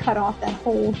 and they cut off that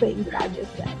whole thing that I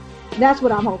just said. That's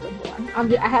what I'm hoping for.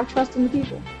 I have trust in the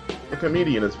people. The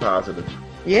comedian is positive.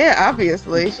 Yeah,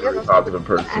 obviously. She's a very positive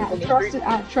person. I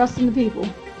have trust in the people.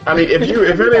 I mean,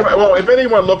 if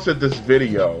anyone looks at this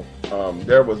video,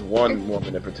 there was one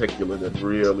woman in particular that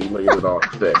really laid it on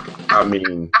thick. I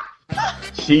mean,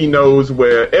 she knows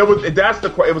where it was. It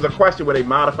was a question where they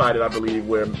modified it, I believe,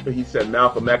 where he said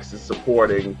Malcolm X is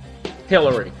supporting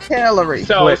Hillary. So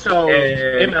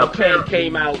MLK apparently-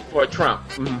 came out for Trump.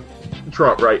 Mm-hmm.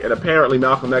 Trump, right? And apparently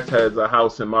Malcolm X has a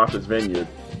house in Martha's Vineyard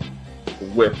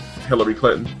with Hillary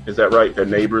Clinton. Is that right? They're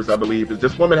neighbors, I believe.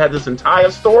 This woman had this entire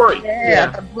story.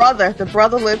 yeah, the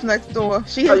brother lives next door.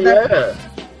 She has Yeah.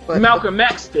 but Malcolm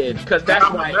X did, because that's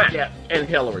Malcolm why. X. Yeah, and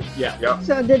Hillary. Yeah. Yep.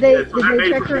 So did they Yeah, so that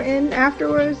check her neighbor- in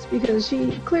afterwards, because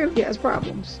she clearly has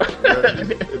problems You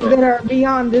that know, are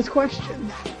beyond this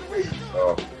question.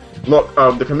 look,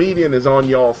 the comedian is on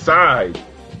y'all's side.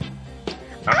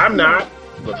 I'm not,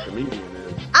 but the comedian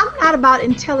is. I'm not about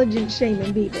intelligent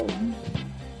shaming people.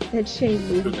 That shame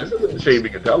me. This isn't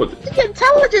shaming intelligence.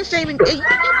 intelligent shaming. You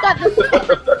got this.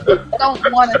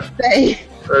 Don't want to say.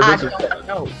 I This is don't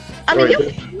know. I mean,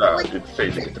 it's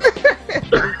shaming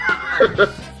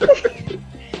intelligence.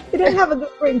 It didn't have a good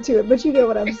ring to it, but you get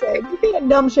what I'm saying. You can't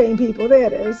dumb shame people. There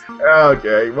it is.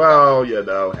 Okay, well,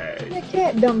 hey. You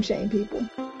can't dumb shame people.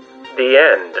 The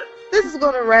end. this is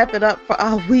going to wrap it up for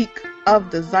our week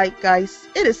of the Zeitgeist.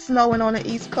 It is snowing on the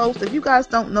East Coast. If you guys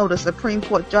don't know the Supreme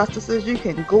Court justices, you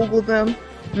can Google them,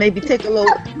 maybe take a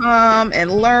little time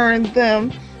and learn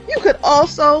them. You could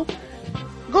also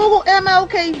Google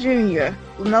MLK Jr.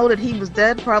 You'll know that he was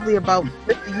dead probably about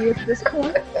 50 years at this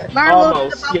point. Learn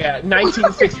Almost, yeah.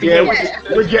 1968.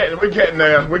 Yeah. We're getting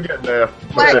there. We're getting there.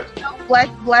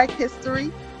 Black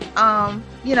history, and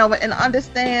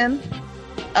understand,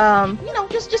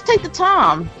 just take the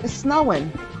time. It's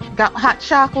snowing. Got hot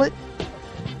chocolate.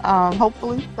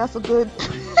 Hopefully that's a good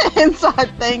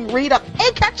inside thing. Read up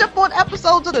and catch up on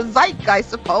episodes of the Zeitgeist.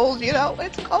 Suppose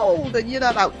it's cold and you're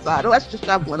not outside. Oh, that's just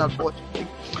shoveling, unfortunately.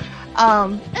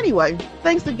 Anyway,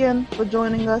 thanks again for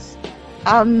joining us.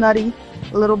 Our nutty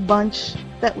little bunch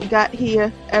that we got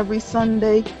here every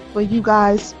Sunday for you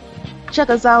guys. Check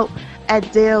us out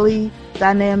at Daily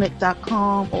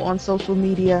dynamic.com or on social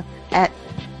media at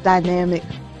Dynamic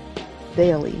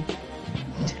Daily.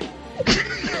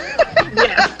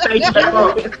 Yes, thank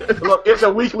you. Look, it's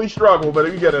a weekly struggle,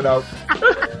 but you get it out. All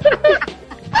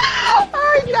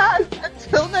right, guys.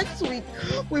 Until next week,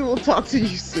 we will talk to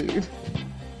you soon.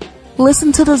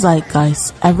 Listen to The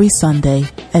Zeitgeist every Sunday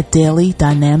at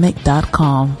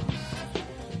dailydynamic.com.